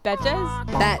So, betches?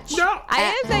 Batch. No. I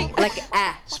am saying Like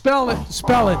Spell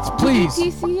it, please.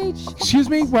 T-C-H. Excuse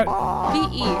me, what?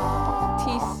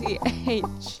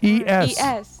 B-E-T-C-H. E-S.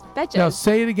 E-S. Betches. Now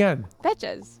say it again.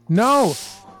 Betches. No.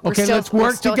 Okay, still- let's we're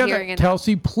work still together. hearing it.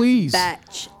 Kelsey, please.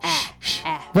 batch.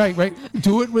 Right.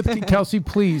 Do it with Kelsey,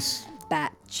 please.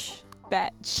 Batch.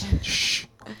 Betch. Shh.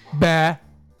 Bah.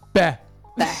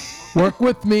 Work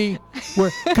with me.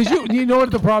 Because you know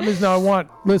what the problem is now. I want,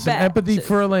 listen, empathy Batches.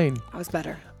 for Elaine. That was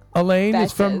better. Elaine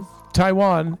is from Batches.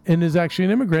 Taiwan and is actually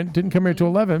an immigrant. Didn't come here till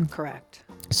 11. Correct.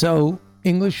 So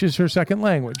English is her second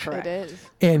language. Correct. It is.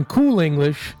 And cool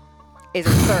English, Is a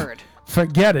third.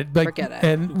 forget it. Like, Forget it.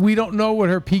 And we don't know what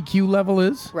her PQ level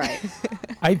is. Right.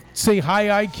 I'd say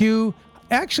high IQ.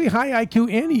 Actually, high IQ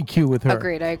and EQ with her.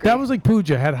 Agreed, I agree. That was like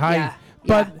Pooja had high, Yeah,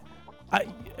 but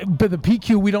but the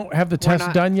PQ we don't have the test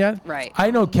not- done yet. right.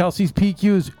 I know Kelsey's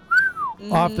PQ is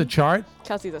off the chart,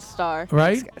 Chelsea's a star.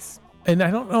 right? Yes. And I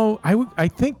don't know. I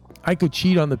think I could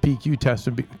cheat on the PQ test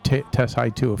and test high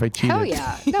too if I cheated. Hell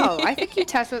yeah. No, I think you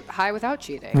test with high without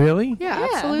cheating. Really? Yeah, Yeah.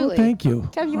 absolutely. Thank you.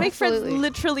 Kev, you make friends Absolutely.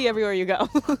 literally everywhere you go.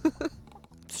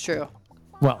 It's true.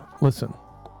 Well, listen.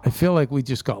 I feel like we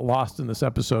just got lost in this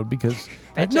episode because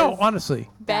no, honestly.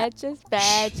 Badges,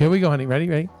 badge, Here we go, honey.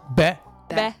 Ready? Bet.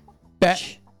 be,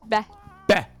 Bet. be,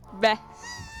 Bet. be,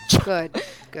 Good.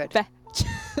 Good. be,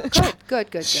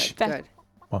 Good.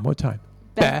 One more time.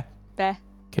 Be. Bet. be,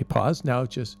 Okay, pause. Now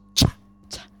just.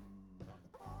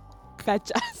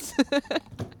 badges,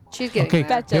 She's getting Okay,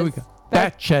 there. here we go.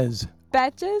 Batches.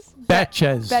 badges,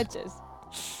 Batches. badges.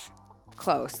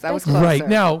 Close. That was Right, closer. Right,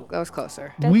 now- That was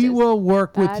closer. We Betches. will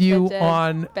work with you Badges,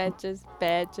 on. badges,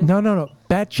 badges, No.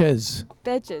 Batches.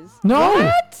 badges. No.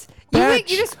 What?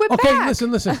 Batch. You just went Okay, back.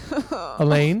 listen.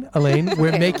 Elaine, we're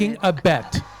Okay, making a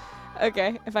bet.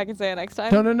 Okay, if I can say it next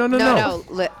time. No. No.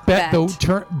 Bet. The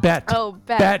term bet. Oh,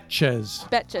 bet. Batches.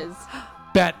 Betches,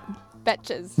 Bet.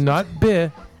 betches, Not be.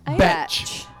 I-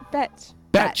 Batch. betch,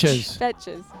 Batches.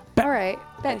 betches. All right.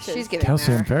 Batches. She's getting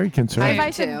Kelsey, I'm there. very If concerned. am I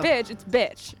said too. bitch, it's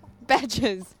bitch.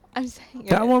 Badges. I'm saying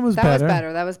That it. one was That better. was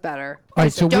better. That was better. All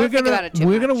right, so Don't we're think about it too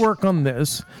gonna much. work on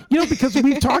this. Because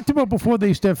we've talked about before they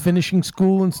used to have finishing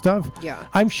school and stuff. Yeah.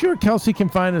 I'm sure Kelsey can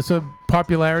find us a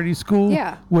popularity school.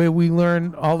 Yeah. Where we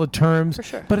learn all the terms. For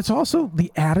sure. But it's also the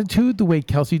attitude, the way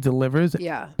Kelsey delivers.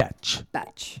 Yeah. Batch.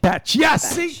 Batch. Yes.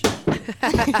 See. I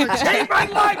hate my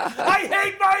life. I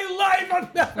hate my life. I'm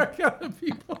never gonna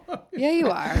be. Yeah, you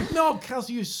are. No,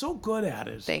 Kelsey, you're so good at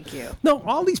it. Thank you. No,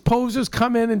 all these posers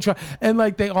come in and try, and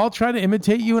like they all try to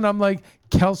imitate you, and I'm like,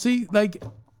 Kelsey, like,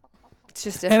 It's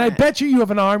just different. and I bet you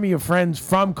have an army of friends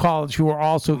from college who are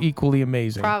also equally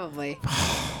amazing. Probably.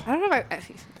 I don't know if I.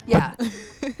 Yeah.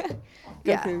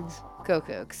 Yeah. Cougs. Go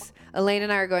Cougs. Elaine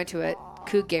and I are going to a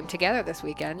Coug game together this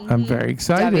weekend. I'm very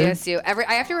excited. WSU.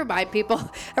 I have to remind people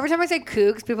every time I say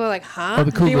Cougs, people are like, "Huh?" Oh,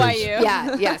 the Cougars.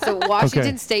 BYU. Yeah. So Washington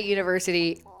Okay. State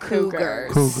University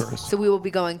Cougars. Cougars. So we will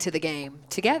be going to the game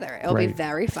together. It'll be Great.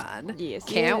 very fun. Yes,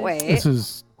 Can't yes. wait. This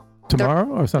is tomorrow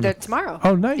or something. They're tomorrow.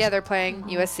 Oh, nice. Yeah, they're playing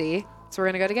USC, so we're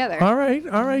gonna go together. All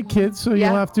right, kids. So Yeah.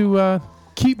 you'll have to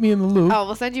keep me in the loop. Oh,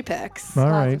 we'll send you pics. All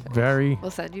right, very.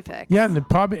 We'll send you pics. Yeah, and it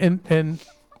probably and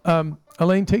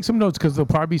Elaine, take some notes because there'll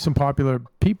probably be some popular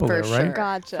people For there, sure. right?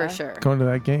 Gotcha. For sure. Going to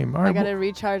that game. All I right. gotta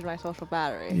recharge my social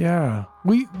battery. Yeah.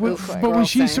 We Oof, but girl was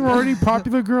she a thing. sorority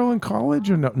popular girl in college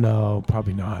or no? No,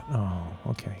 probably not. Oh,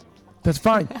 okay. That's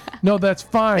fine. No, that's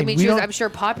fine. I mean, we she was, don't I'm sure,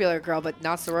 popular girl, but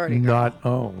not sorority girl. not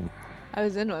oh. I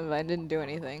was in one, but I didn't do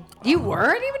anything. You were?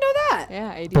 I didn't even know that.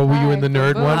 Yeah, 85. But were you in the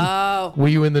nerd Boom. one? Oh. Were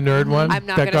you in the nerd one I'm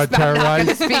not that gonna got I'm not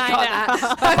gonna terrorized? speak on I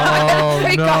that. Oh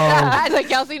Speak on no. I was like,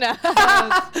 Kelsey, no.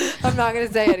 I'm not gonna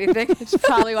say anything. It's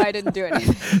probably why I didn't do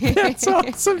anything. That's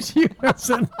awesome,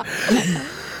 Susan.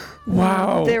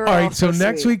 Wow. They were all all right, so so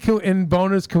next sweet. week in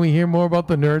bonus, can we hear more about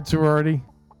the nerd sorority?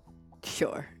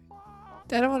 Sure.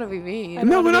 I don't want to be mean.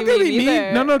 No, we're not wanna going to be be mean mean.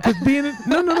 either. No, because being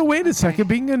no, wait a second.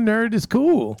 Being a nerd is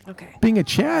cool. Okay. Being a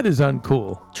Chad is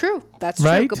uncool. True. That's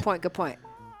Right? true.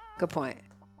 Good point.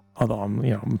 Although I'm a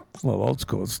little old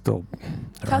school. It's still.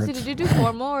 Kelsey, hurts. did you do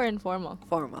formal or informal?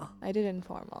 Formal. I did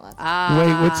informal. That's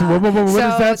Wait, what is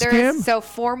that there is- scam? So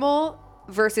formal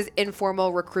versus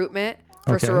informal recruitment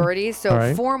for Okay. sororities. So All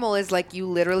right. formal is like you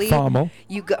literally Formal.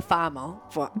 You go formal.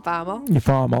 You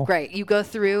formal. Great. You go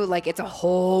through like it's a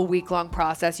whole week-long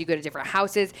process. You go to different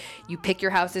houses. You pick your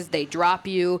houses. They drop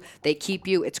you. They keep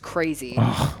you. It's crazy.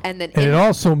 And then And it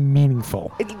also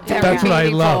meaningful. very That's what I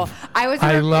meaningful. love.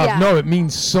 I love. yeah. No, it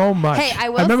means so much. Hey, I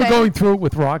will remember say- going through it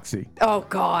with Roxy Oh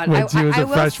God. when she was I a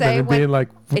will freshman say and when- being like,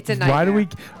 It's a Why do nightmare.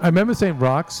 I remember saying,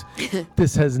 Rox,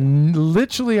 this has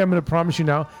literally, I'm going to promise you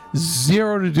now,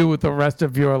 zero to do with the rest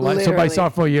of your life. So by Literally.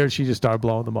 sophomore year, she just started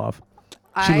blowing them off.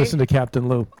 She listened to Captain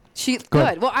Lou. She Go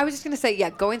ahead. good. Well, I was just gonna say, yeah,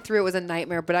 going through it was a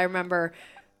nightmare. But I remember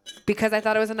because I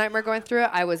thought it was a nightmare going through it.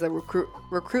 I was a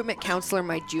recruitment counselor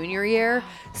my junior year,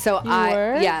 so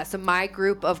were? So my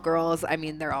group of girls, I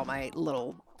mean, they're all my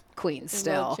little queens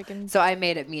Little still. chickens. So I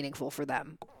made it meaningful for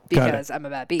them Got it. because I'm a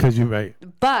bad bee. Because you're right.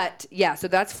 But yeah, so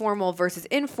that's formal versus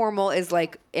informal is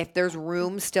like if there's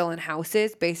rooms still in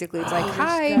houses, basically it's like,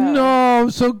 hi. No,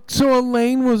 so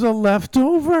Elaine was a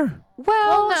leftover.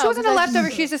 Well, no, she wasn't a 'cause I leftover.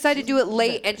 just- She just decided to do it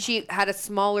late, and she had a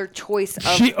smaller choice of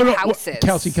houses.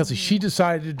 Kelsey, she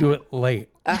decided to do it late.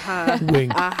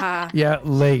 Wink. Yeah,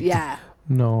 late. Yeah.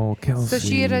 No, Kelsey. So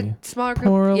she had a smaller group.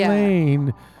 Poor yeah.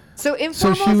 Elaine. So she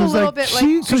informal is a was little like- bit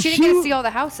she- like so she didn't get she- to see all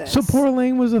the houses. So poor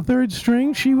Elaine was a third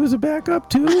string. She was a backup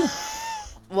too.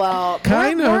 well,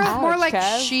 kind more, of. more Ouch, like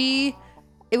Kev.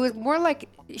 it was more like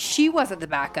she wasn't the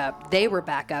backup. They were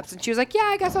backups, and she was like, "Yeah,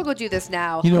 I guess I'll go do this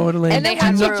now." You know what, Elaine? And And they then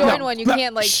had once you room. join one, you No,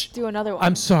 can't like shh. do another one.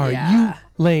 I'm sorry, Yeah.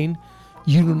 Lane.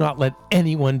 You do not let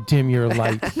anyone dim your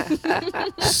light.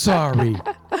 Sorry.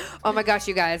 Oh my gosh,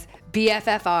 you guys,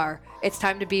 BFFR. It's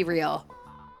time to be real.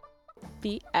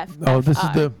 BF. Oh, this is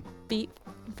the. beat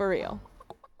for real.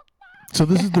 So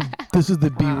this is the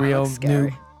be real that's new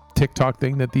scary. TikTok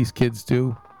thing that these kids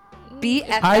do.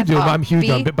 BFFR. I do. I'm huge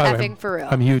on. Be By the way, effing for real.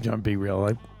 I'm huge on be real.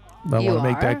 I You want to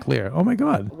make are? that clear. Oh my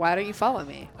God. Why don't you follow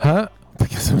me? Huh?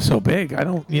 Because I'm so big. I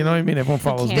don't. You know what I mean? Everyone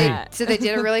follows me. Can't. So they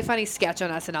did a really funny sketch on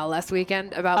SNL last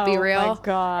weekend about Oh Be my Real.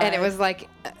 God. And it was like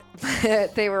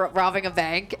they were robbing a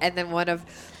bank, and then one of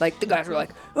like the guys were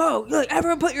like, "Oh, look,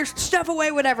 everyone put your stuff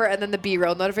away, whatever." And then the Be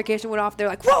Real notification went off. They're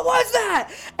like, "What was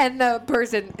that?" And the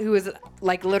person who was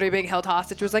like literally being held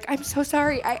hostage was like, "I'm so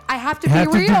sorry. I have to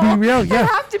Have be to real. be real, yeah. I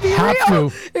have to be Have real."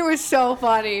 to. It was so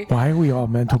funny. Why are we all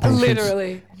mental patients?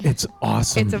 Literally. It's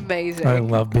awesome. It's amazing. I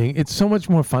love being. It's so much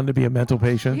more fun to be a mental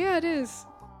patient. Yeah, it is.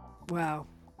 Wow.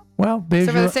 Well, there's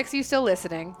So for your. the 6 of you still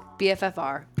listening,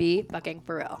 BFFR, be fucking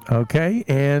for real. Okay,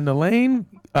 and Elaine.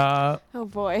 Oh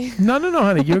boy. No,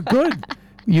 honey, you're good.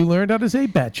 You learned how to say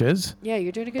betches. Yeah,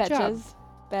 you're doing a good job. Betches.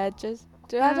 Badges.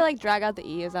 Do I have to like drag out the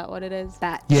E? Is that what it is?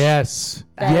 Batch. Yes.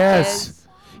 Yes.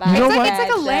 Badges. You know It's what? like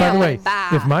a Badges. lamb. By the way, Bah.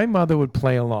 if my mother would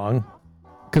play along,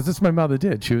 because this my mother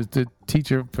did. She was the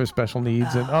teacher for special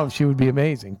needs, and she would be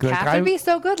amazing. Like, Kat would be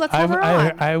so good. Let's have her I,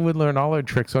 on. I would learn all her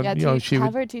tricks on. Yeah, You know, she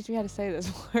have would. her teach me how to say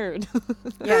this word.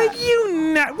 Yeah.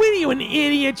 You not? What are you, an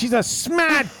idiot? She's a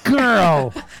smart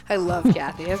girl. I love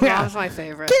Kathy. His mom's my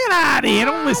favorite. Get out of here!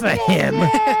 Don't listen to him.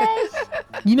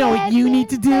 You know what you need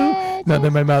to do? No,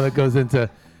 then my mother goes into.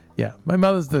 Yeah, my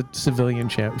mother's the civilian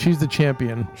champ. She's the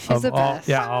champion She's of the all. best.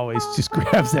 Yeah, always just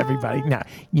grabs everybody. Now,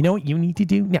 you know what you need to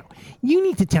do? No, you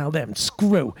need to tell them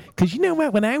screw. Because you know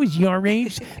what? When I was your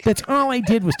age, that's all I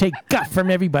did was take guff from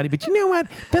everybody. But you know what?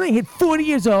 Then I hit 40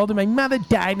 years old and my mother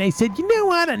died, and I said, you know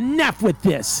what? Enough with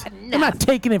this. I'm not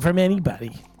taking it from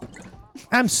anybody.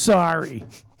 I'm sorry,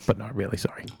 but not really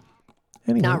sorry.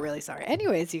 Anyway. Not really sorry.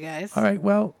 Anyways, you guys. All right.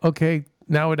 Well, okay.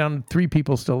 Now we're down to 3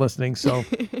 people still listening. So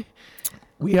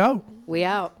we out. We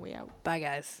out. We out. Bye,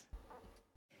 guys.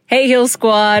 Hey, Heal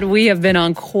Squad, we have been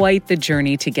on quite the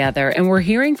journey together, and we're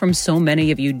hearing from so many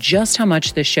of you just how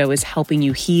much this show is helping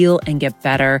you heal and get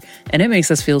better, and it makes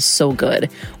us feel so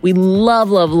good. We love,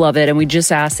 love, love it, and we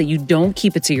just ask that you don't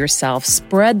keep it to yourself.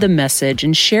 Spread the message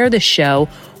and share the show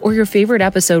or your favorite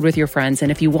episode with your friends.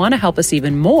 And if you want to help us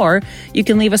even more, you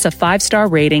can leave us a 5-star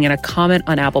rating and a comment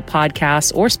on Apple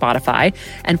Podcasts or Spotify,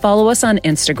 and follow us on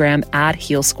Instagram at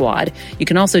Heal Squad. You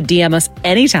can also DM us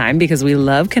anytime because we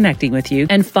love connecting with you.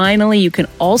 And finally, you can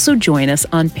also join us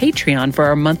on Patreon for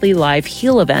our monthly live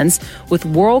heal events with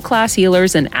world-class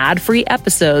healers and ad-free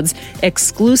episodes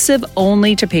exclusive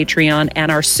only to Patreon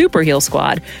and our Super Heal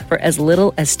Squad for as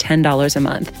little as $10 a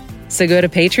month. So go to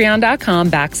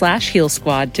patreon.com/Heal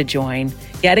Squad to join.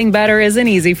 Getting better isn't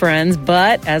easy, friends,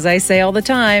 but as I say all the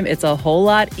time, it's a whole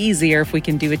lot easier if we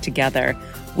can do it together.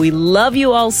 We love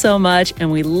you all so much, and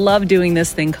we love doing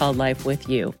this thing called life with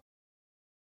you.